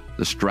math,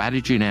 the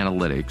strategy and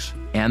analytics,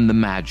 and the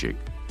magic,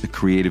 the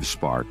creative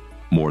spark,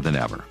 more than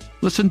ever.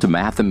 Listen to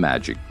Math and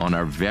Magic on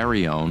our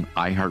very own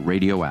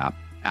iHeartRadio app,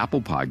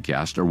 Apple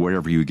Podcast, or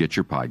wherever you get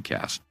your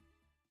podcast.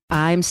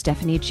 I'm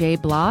Stephanie J.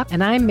 Block.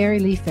 And I'm Mary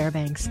Lee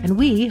Fairbanks. And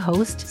we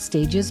host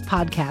Stages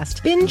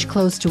Podcast. Binge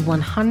close to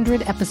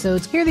 100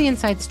 episodes. Hear the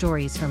inside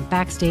stories from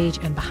backstage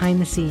and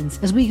behind the scenes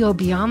as we go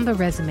beyond the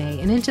resume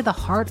and into the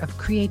heart of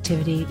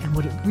creativity and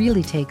what it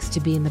really takes to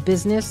be in the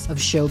business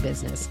of show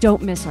business.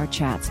 Don't miss our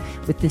chats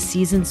with this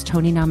season's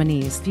Tony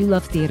nominees. If you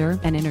love theater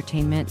and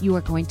entertainment, you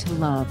are going to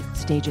love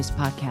Stages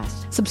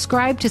Podcast.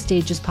 Subscribe to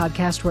Stages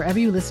Podcast wherever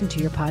you listen to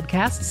your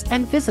podcasts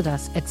and visit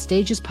us at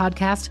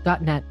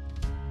stagespodcast.net.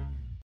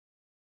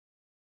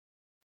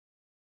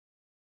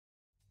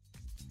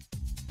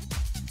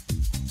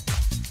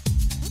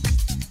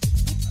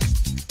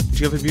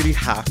 Do you have a beauty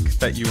hack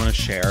that you want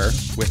to share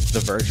with the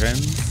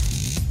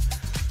virgins?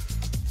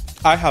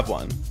 I have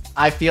one.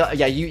 I feel,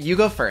 yeah, you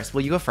go first.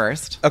 Will you go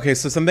first? Okay,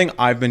 so something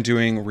I've been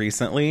doing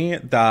recently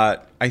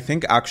that I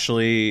think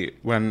actually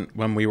when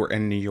we were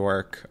in New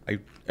York,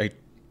 I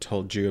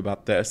told you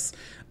about this.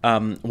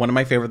 One of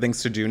my favorite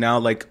things to do now,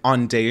 like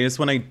on days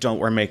when I don't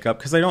wear makeup,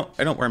 because I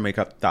don't wear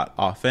makeup that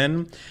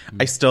often,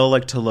 I still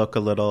like to look a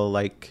little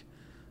like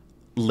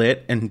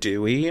lit and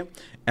dewy.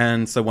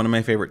 And so one of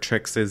my favorite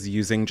tricks is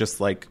using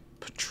just like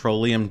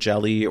petroleum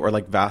jelly or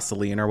like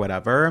Vaseline or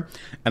whatever,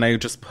 and I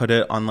just put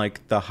it on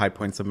like the high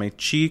points of my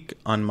cheek,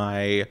 on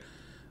my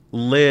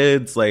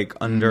lids, like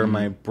under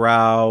my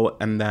brow,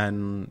 and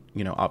then,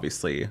 you know,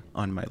 obviously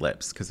on my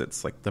lips, because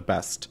it's like the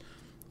best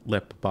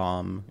lip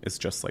balm is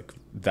just like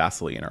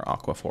Vaseline or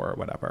Aquaphor or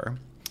whatever.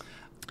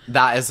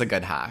 That is a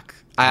good hack.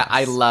 Yes.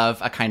 I love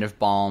a kind of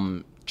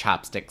balm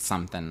chapstick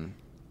something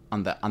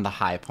on the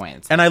high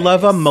points. And I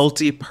love a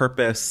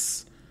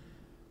multi-purpose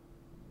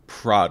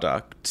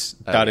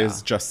product that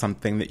is just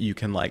something that you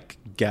can like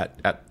get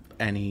at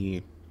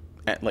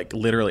like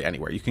literally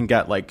anywhere. You can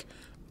get like,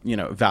 you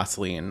know,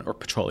 Vaseline or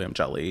petroleum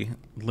jelly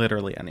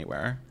literally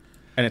anywhere,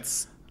 and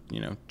it's, you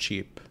know,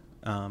 cheap.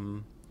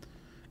 And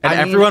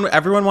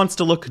everyone wants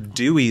to look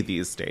dewy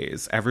these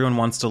days. Everyone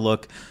wants to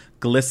look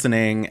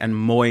glistening and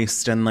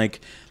moist and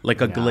like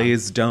a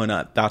glazed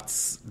donut.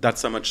 That's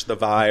so much the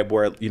vibe,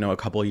 where, you know, a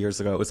couple of years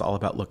ago it was all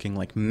about looking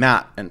like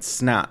matte and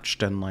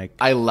snatched and like.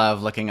 I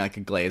love looking like a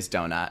glazed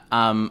donut.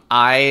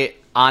 I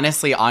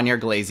honestly, on your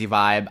glazy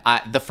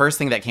vibe, the first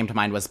thing that came to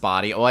mind was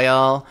body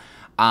oil.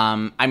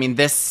 I think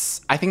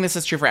this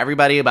is true for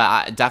everybody,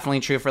 but definitely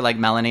true for like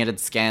melanated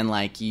skin.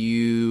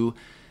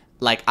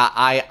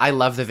 I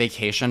love the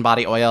Vacation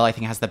body oil. I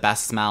think it has the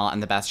best smell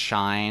and the best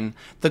shine.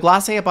 The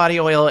Glossier body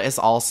oil is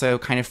also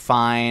kind of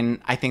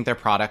fine. I think their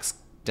products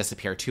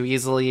disappear too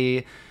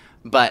easily.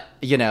 But,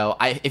 you know,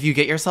 if you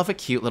get yourself a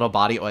cute little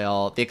body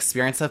oil, the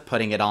experience of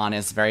putting it on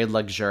is very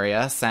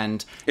luxurious.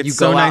 And it's you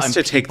so go nice out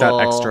to take that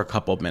extra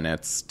couple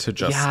minutes to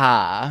just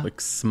like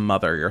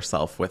smother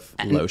yourself with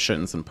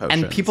lotions and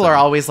potions. And people are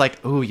always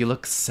like, ooh,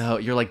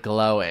 you're like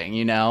glowing,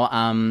 you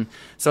know?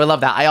 So I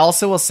love that. I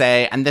also will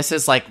say, and this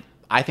is like,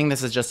 I think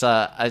this is just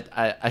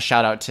a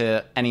shout out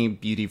to any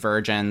beauty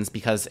virgins,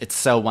 because it's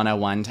so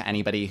 101 to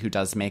anybody who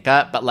does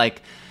makeup, but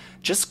like,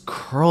 just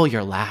curl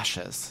your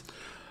lashes.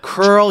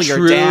 Curl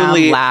your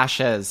damn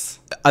lashes.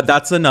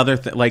 That's another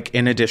thing, like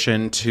in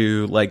addition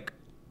to like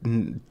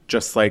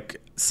just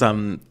like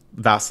some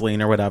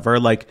Vaseline or whatever,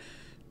 like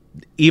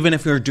even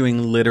if you're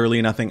doing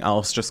literally nothing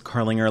else, just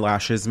curling your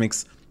lashes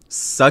makes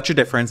such a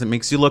difference. It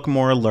makes you look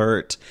more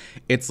alert.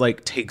 It's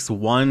like takes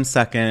 1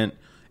 second.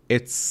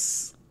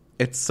 It's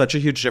such a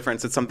huge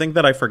difference. It's something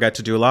that I forget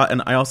to do a lot.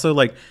 And I also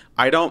like,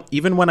 I don't,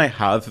 even when I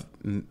have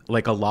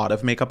like a lot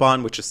of makeup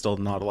on, which is still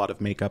not a lot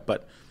of makeup,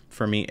 but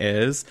for me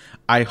is,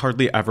 I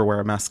hardly ever wear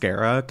a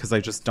mascara because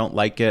I just don't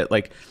like it.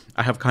 Like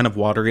I have kind of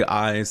watery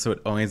eyes, so it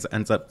always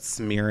ends up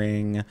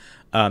smearing,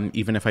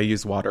 even if I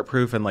use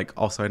waterproof. And like,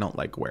 also I don't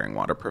like wearing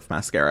waterproof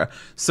mascara.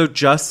 So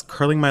just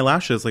curling my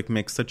lashes like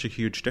makes such a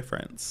huge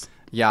difference.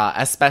 Yeah,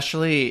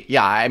 especially,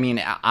 I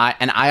mean,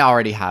 I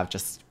already have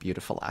just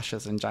beautiful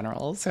lashes in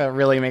general, so it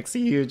really makes a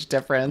huge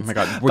difference. Oh my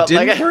God.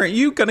 Weren't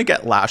you going to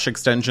get lash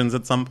extensions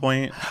at some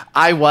point?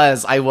 I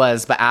was,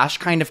 but Ash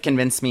kind of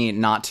convinced me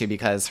not to,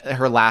 because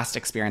her last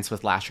experience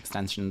with lash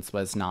extensions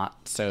was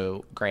not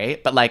so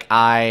great. But like,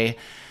 I'm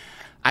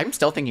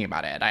still thinking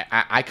about it.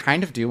 I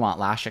kind of do want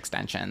lash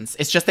extensions.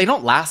 It's just they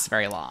don't last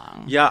very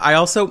long.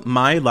 Yeah,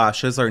 my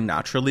lashes are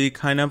naturally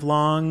kind of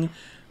long,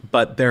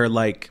 but they're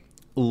like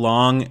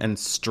long and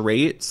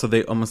straight, so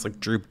they almost like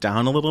droop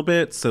down a little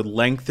bit. So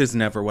length is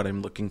never what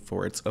I'm looking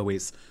for. It's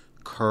always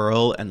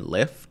curl and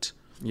lift.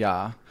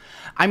 Yeah.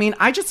 I mean,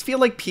 I just feel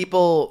like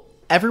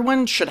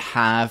everyone should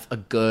have a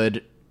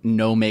good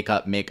no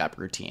makeup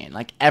routine.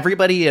 Like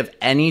everybody of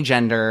any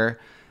gender,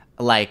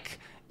 like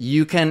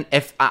you can,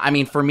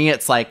 for me,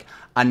 it's like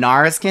a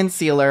NARS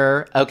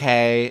concealer,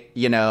 okay,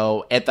 you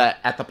know, at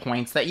the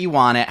points that you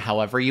want it,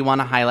 however you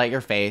want to highlight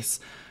your face,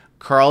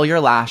 curl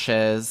your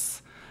lashes,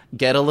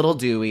 get a little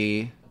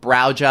dewy.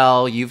 Brow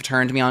gel, you've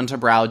turned me on to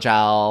brow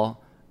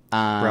gel.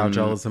 Brow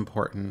gel is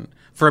important.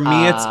 For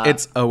me,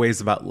 it's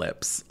always about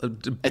lips.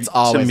 It's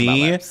always to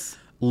me, about lips.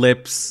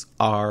 Lips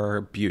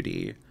are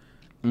beauty.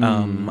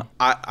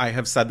 I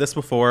have said this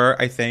before,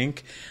 I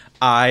think.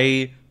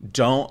 I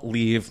don't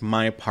leave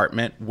my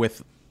apartment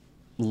with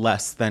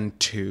less than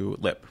 2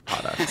 lip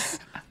products.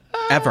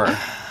 Ever.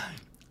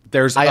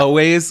 There's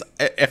always,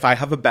 if I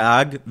have a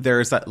bag,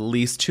 there's at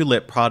least 2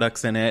 lip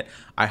products in it.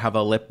 I have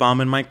a lip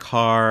balm in my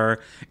car.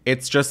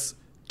 It's just,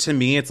 to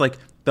me, it's like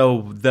the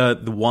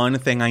one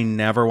thing I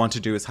never want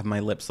to do is have my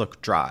lips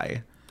look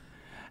dry.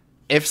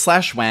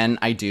 When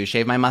I do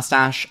shave my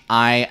mustache,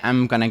 I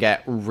am going to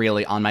get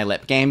really on my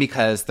lip game,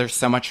 because there's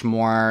so much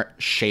more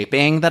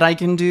shaping that I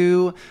can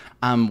do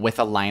with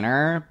a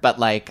liner. But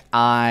like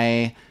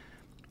I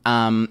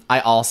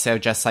also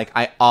just like,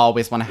 I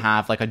always want to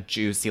have like a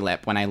juicy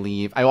lip when I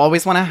leave. I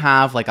always want to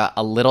have like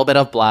a little bit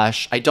of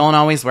blush. I don't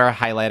always wear a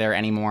highlighter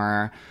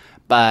anymore,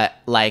 but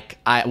like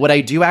what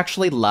I do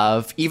actually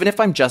love, even if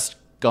I'm just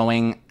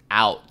going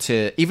out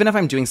to, even if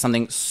I'm doing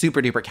something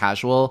super duper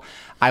casual,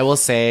 I will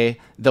say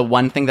the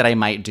one thing that I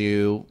might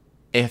do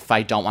if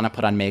I don't want to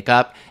put on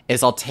makeup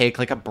is I'll take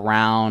like a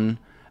brown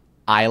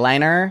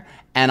eyeliner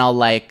and I'll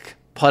like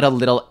put a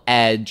little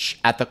edge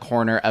at the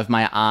corner of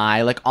my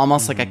eye, like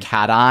almost like a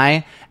cat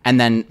eye, and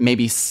then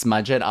maybe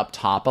smudge it up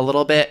top a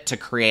little bit to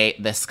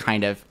create this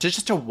kind of,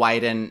 just to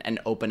widen and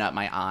open up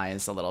my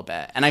eyes a little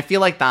bit. And I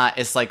feel like that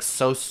is like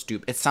so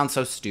stupid. It sounds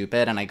so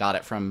stupid, and I got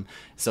it from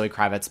Zoe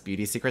Kravitz's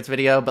Beauty Secrets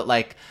video, but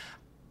like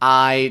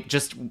I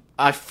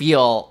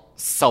feel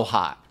so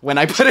hot when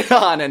I put it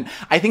on. And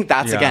I think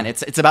that's, again,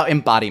 it's about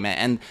embodiment,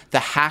 and the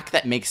hack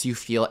that makes you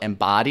feel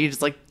embodied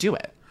is like, do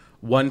it.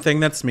 One thing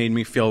that's made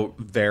me feel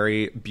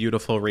very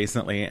beautiful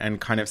recently,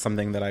 and kind of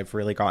something that I've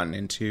really gotten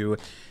into,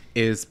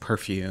 is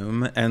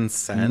perfume and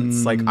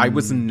scents. Like, I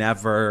was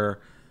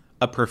never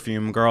a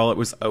perfume girl. It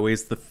was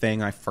always the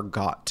thing I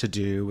forgot to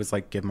do, was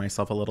like give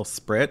myself a little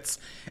spritz.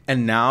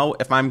 And now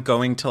if I'm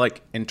going to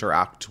like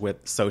interact with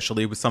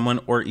socially with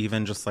someone, or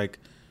even just like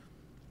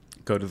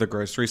go to the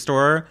grocery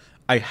store,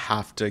 I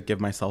have to give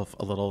myself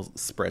a little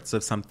spritz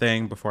of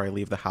something before I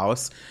leave the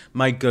house.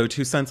 My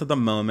go-to scents at the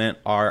moment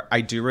are,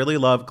 I do really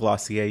love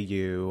Glossier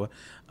You.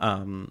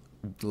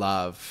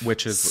 Love.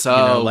 Which is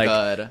so like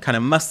good. Kind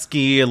of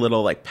musky, a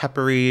little like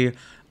peppery.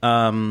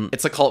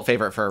 It's a cult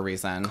favorite for a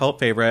reason. Cult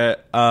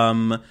favorite.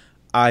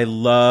 I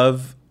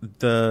love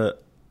the...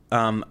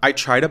 I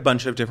tried a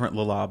bunch of different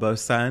Le Labo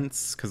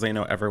scents, because I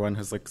know everyone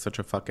has like such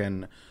a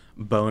fucking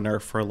boner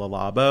for Le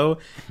Labo,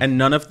 and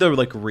none of the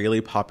like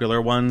really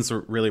popular ones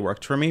really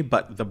worked for me,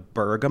 but the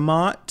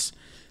bergamot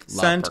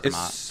scent is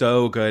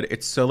so good.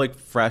 It's so like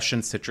fresh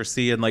and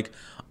citrusy, and like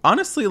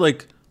honestly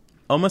like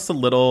almost a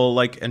little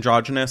like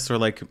androgynous, or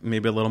like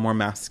maybe a little more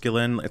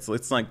masculine.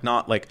 It's like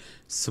not like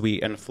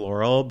sweet and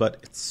floral, but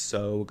it's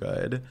so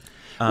good.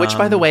 Which,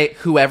 by the way,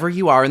 whoever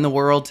you are in the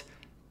world,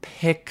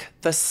 pick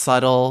the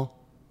subtle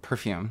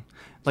perfume.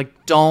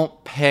 Like,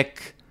 don't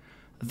pick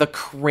the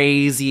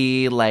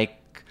crazy, like,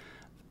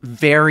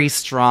 very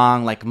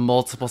strong, like,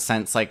 multiple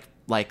scents,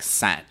 like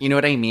scent. You know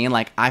what I mean?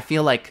 Like, I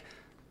feel like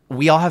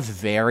we all have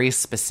very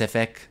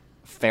specific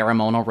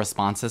pheromonal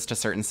responses to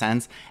certain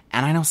scents.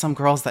 And I know some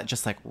girls that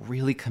just, like,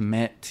 really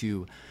commit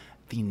to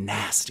the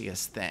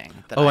nastiest thing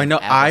that I've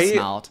ever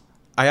smelled.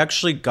 I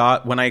actually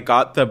when I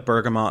got the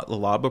Bergamot Le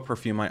Labo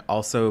perfume, I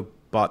also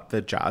bought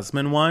the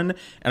Jasmine one,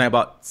 and I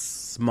bought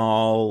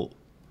small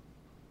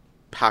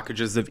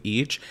packages of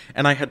each,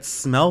 and I had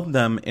smelled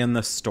them in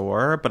the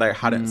store, but I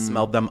hadn't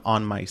smelled them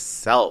on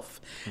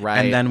myself. Right.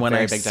 And then when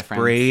I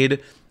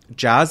sprayed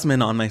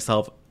Jasmine on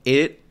myself,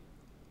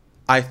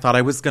 I thought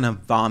I was gonna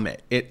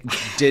vomit. It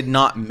did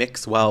not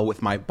mix well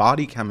with my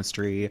body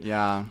chemistry.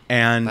 Yeah.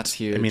 And that's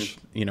huge. I mean,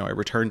 you know, I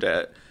returned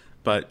it,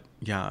 but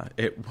yeah,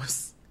 it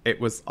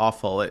was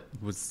awful. It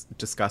was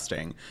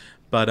disgusting.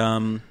 But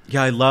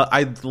yeah,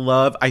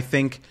 I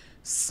think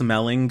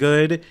smelling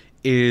good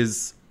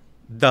is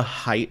the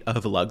height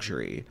of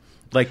luxury.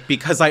 Like,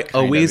 because I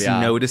always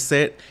notice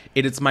it.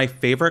 It is my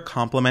favorite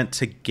compliment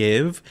to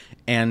give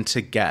and to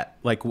get.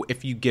 Like,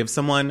 if you give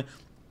someone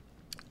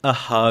a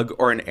hug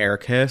or an air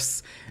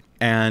kiss,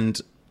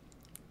 and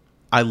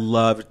I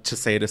love to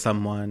say to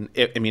someone,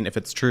 if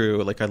it's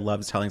true, like, I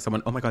love telling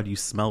someone, oh my God, you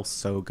smell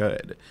so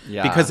good.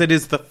 Yeah. Because it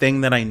is the thing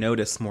that I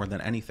notice more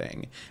than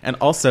anything. And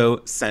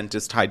also, scent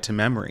is tied to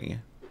memory.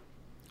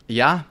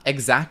 Yeah,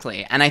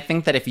 exactly. And I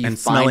think that if you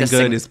smelling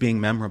good is being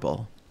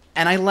memorable.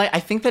 And I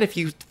think that if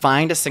you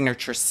find a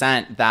signature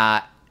scent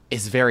that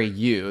is very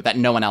you, that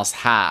no one else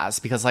has,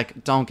 because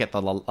like don't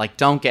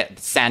get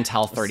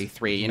Santal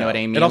 33, you know what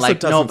I mean? It also like,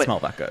 doesn't smell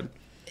that good.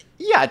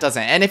 Yeah, it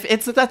doesn't. And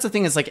that's the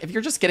thing, is like, if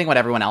you're just getting what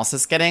everyone else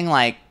is getting,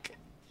 like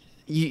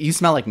you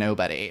smell like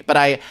nobody. But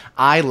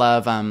I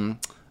love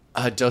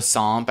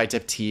Dosant by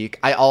Diptyque.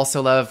 I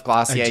also love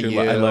Glossier You.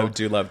 I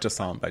do love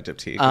Dosant by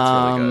Diptyque.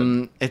 It's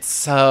really good. It's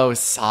so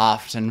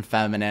soft and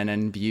feminine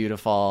and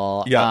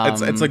beautiful. Yeah,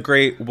 it's a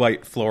great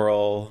white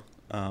floral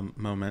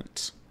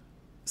moment.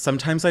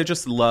 Sometimes I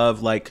just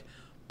love like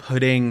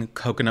putting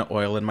coconut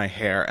oil in my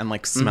hair and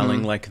like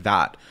smelling like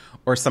that.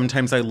 Or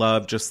sometimes I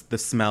love just the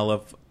smell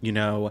of,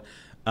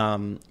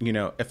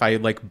 if I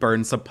like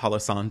burn some Palo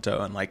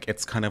Santo and like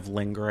it's kind of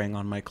lingering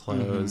on my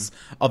clothes.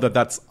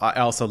 Although I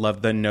also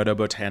love the Noto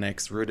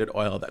Botanics rooted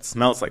oil that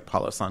smells like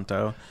Palo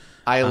Santo.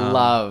 I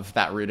love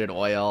that rooted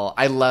oil.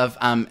 I love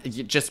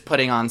just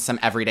putting on some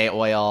everyday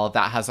oil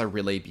that has a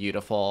really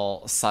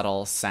beautiful,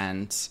 subtle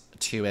scent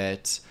to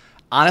it.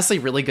 Honestly,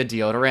 really good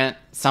deodorant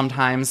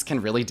sometimes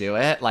can really do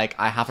it. Like,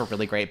 I have a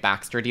really great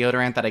Baxter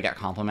deodorant that I get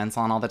compliments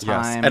on all the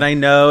time. Yes. And I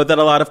know that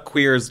a lot of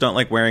queers don't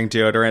like wearing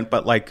deodorant,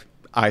 but like,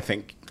 I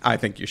think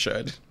you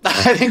should.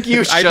 I think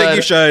you should. I think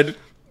you should.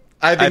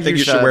 I think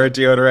you should wear a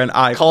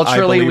deodorant.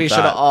 Culturally, we should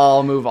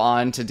all move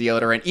on to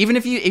deodorant. Even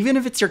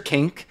if it's your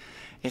kink,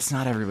 it's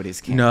not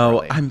everybody's kink.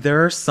 No, really.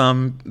 There are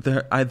some.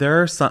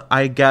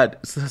 I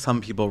get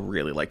some people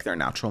really like their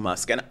natural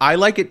musk, and I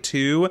like it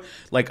too.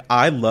 Like,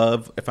 I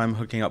love, if I'm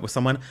hooking up with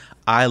someone,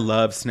 I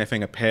love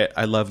sniffing a pit.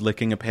 I love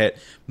licking a pit,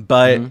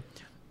 but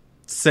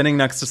sitting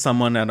next to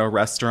someone at a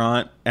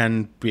restaurant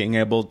and being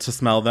able to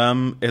smell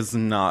them is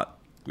not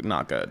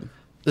good.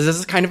 This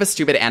is kind of a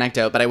stupid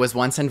anecdote, but I was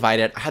once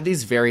invited. I had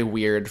these very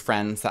weird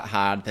friends that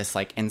had this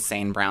like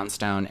insane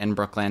brownstone in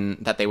Brooklyn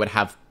that they would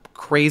have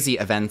crazy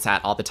events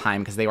at all the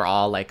time because they were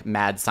all like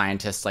mad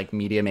scientists, like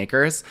media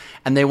makers.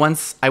 And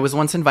I was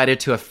once invited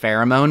to a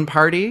pheromone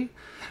party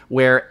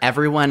where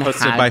everyone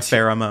hosted by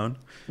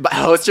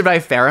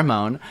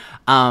Pheromone,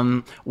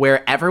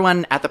 where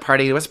everyone at the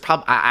party was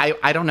probably,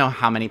 I don't know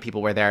how many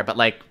people were there, but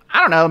like,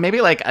 I don't know,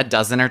 maybe like a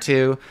dozen or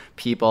two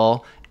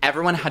people.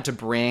 Everyone had to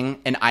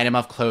bring an item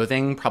of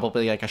clothing,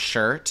 probably like a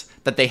shirt,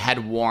 that they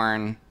had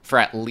worn for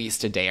at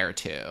least a day or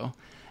two.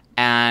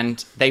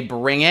 And they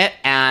bring it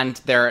and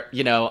they're,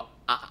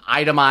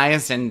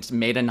 itemized and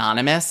made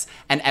anonymous.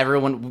 And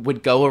everyone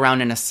would go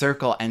around in a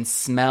circle and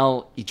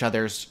smell each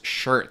other's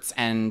shirts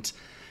and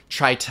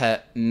try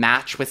to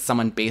match with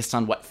someone based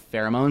on what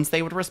pheromones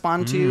they would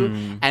respond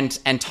to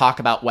and talk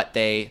about what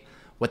they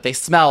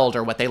smelled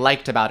or what they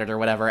liked about it or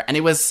whatever. And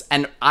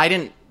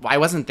I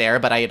wasn't there,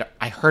 but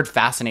I heard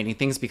fascinating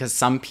things because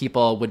some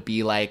people would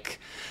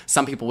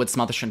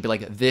smell the shirt and be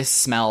like, this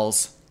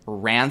smells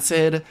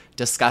rancid,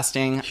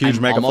 disgusting. Huge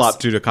mega flop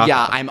due to caca.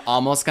 Yeah, I'm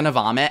almost going to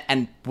vomit.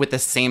 And with the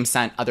same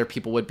scent, other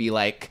people would be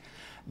like,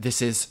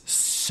 this is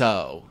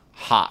so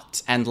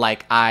hot. And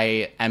like,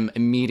 I am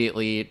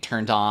immediately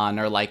turned on,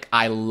 or like,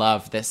 I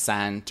love this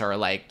scent, or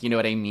like, you know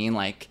what I mean?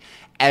 Like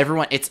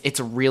everyone, it's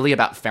really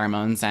about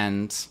pheromones.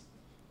 And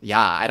yeah,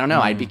 I don't know.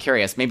 I'd be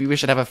curious. Maybe we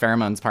should have a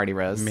pheromones party,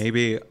 Rose.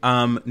 Maybe.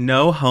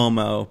 No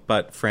homo,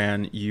 but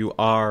Fran, you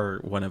are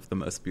one of the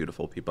most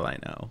beautiful people I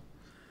know.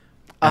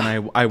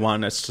 And I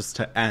want us just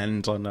to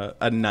end on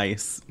a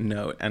nice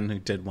note, and I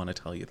did want to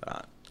tell you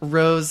that.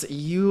 Rose,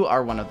 you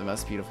are one of the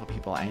most beautiful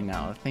people I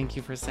know. Thank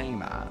you for saying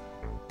that.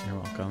 You're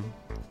welcome.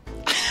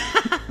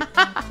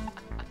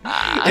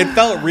 It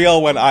felt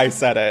real when I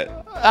said it.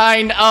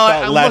 I know.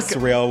 It felt less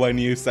real when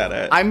you said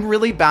it. I'm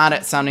really bad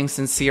at sounding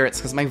sincere. It's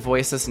because my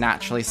voice is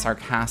naturally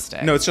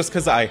sarcastic. No, it's just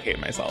because I hate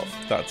myself.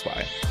 That's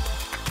why.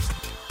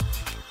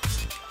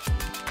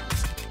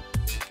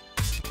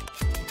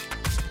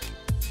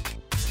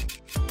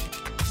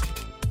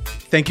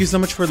 Thank you so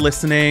much for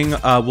listening.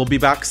 We'll be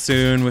back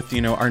soon with,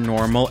 our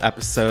normal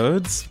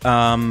episodes.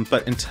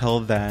 But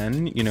until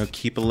then,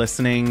 keep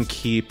listening,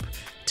 keep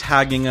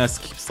tagging us,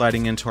 keep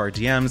sliding into our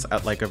DMs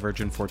at Like a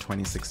Virgin for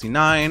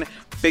 2069.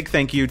 Big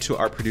thank you to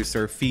our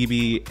producer,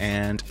 Phoebe,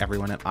 and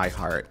everyone at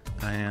iHeart.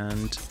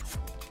 And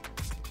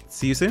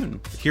see you soon.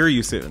 Hear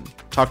you soon.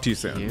 Talk to you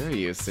soon. Hear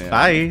you soon.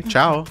 Bye.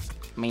 Ciao.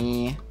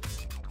 Me.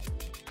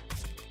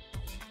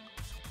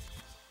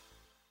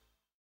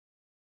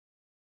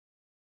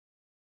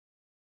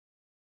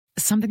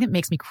 Something that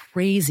makes me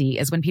crazy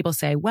is when people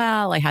say,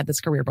 well, I had this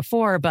career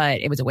before,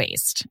 but it was a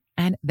waste.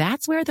 And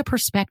that's where the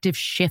perspective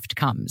shift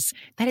comes,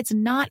 that it's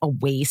not a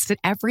waste, that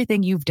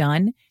everything you've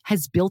done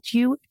has built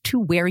you to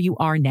where you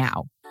are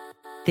now.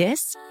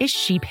 This is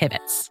She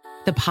Pivots,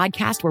 the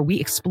podcast where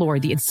we explore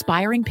the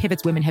inspiring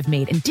pivots women have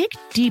made and dig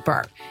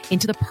deeper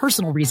into the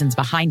personal reasons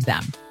behind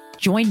them.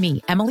 Join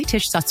me, Emily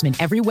Tish Sussman,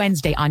 every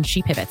Wednesday on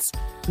She Pivots.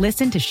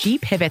 Listen to She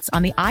Pivots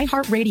on the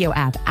iHeartRadio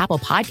app, Apple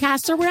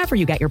Podcasts, or wherever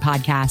you get your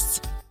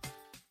podcasts.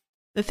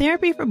 The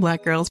Therapy for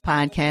Black Girls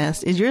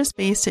podcast is your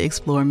space to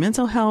explore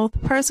mental health,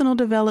 personal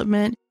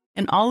development,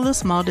 and all of the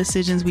small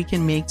decisions we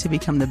can make to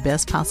become the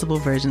best possible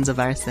versions of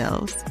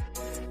ourselves.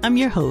 I'm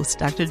your host,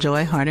 Dr.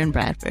 Joy Harden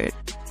Bradford,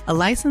 a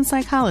licensed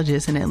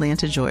psychologist in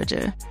Atlanta,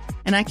 Georgia,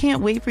 and I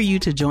can't wait for you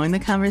to join the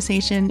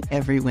conversation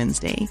every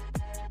Wednesday.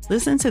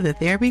 Listen to the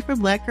Therapy for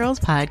Black Girls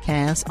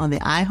podcast on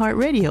the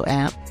iHeartRadio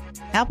app,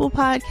 Apple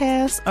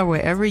Podcasts, or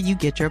wherever you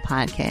get your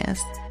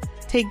podcasts.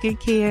 Take good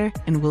care,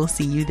 and we'll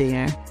see you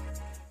there.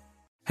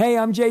 Hey,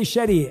 I'm Jay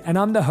Shetty, and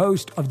I'm the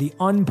host of the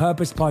On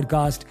Purpose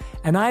podcast,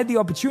 and I had the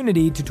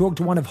opportunity to talk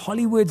to one of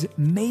Hollywood's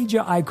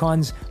major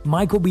icons,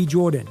 Michael B.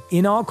 Jordan.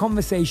 In our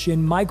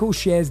conversation, Michael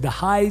shares the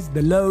highs,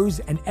 the lows,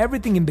 and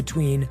everything in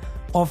between,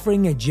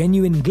 offering a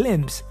genuine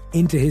glimpse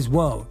into his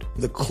world.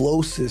 The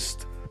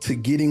closest to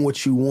getting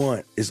what you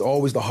want is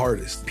always the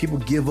hardest. People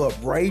give up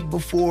right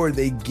before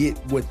they get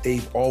what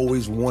they've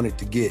always wanted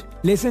to get.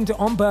 Listen to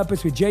On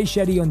Purpose with Jay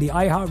Shetty on the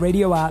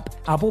iHeartRadio app,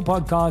 Apple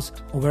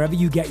Podcasts, or wherever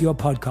you get your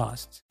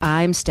podcasts.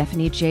 I'm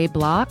Stephanie J.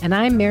 Block. And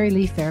I'm Mary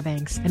Lee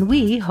Fairbanks. And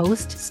we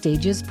host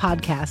Stages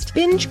Podcast.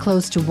 Binge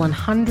close to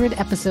 100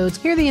 episodes.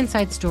 Hear the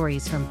inside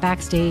stories from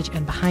backstage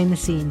and behind the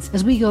scenes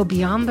as we go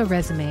beyond the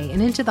resume and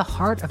into the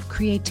heart of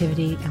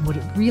creativity and what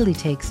it really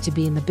takes to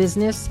be in the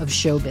business of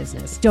show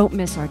business. Don't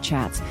miss our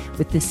chats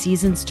with this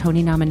season's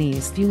Tony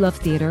nominees. If you love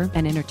theater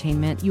and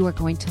entertainment, you are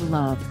going to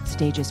love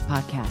Stages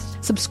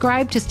Podcast.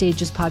 Subscribe to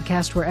Stages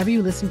Podcast wherever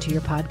you listen to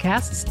your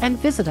podcasts and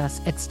visit us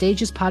at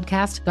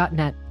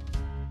stagespodcast.net.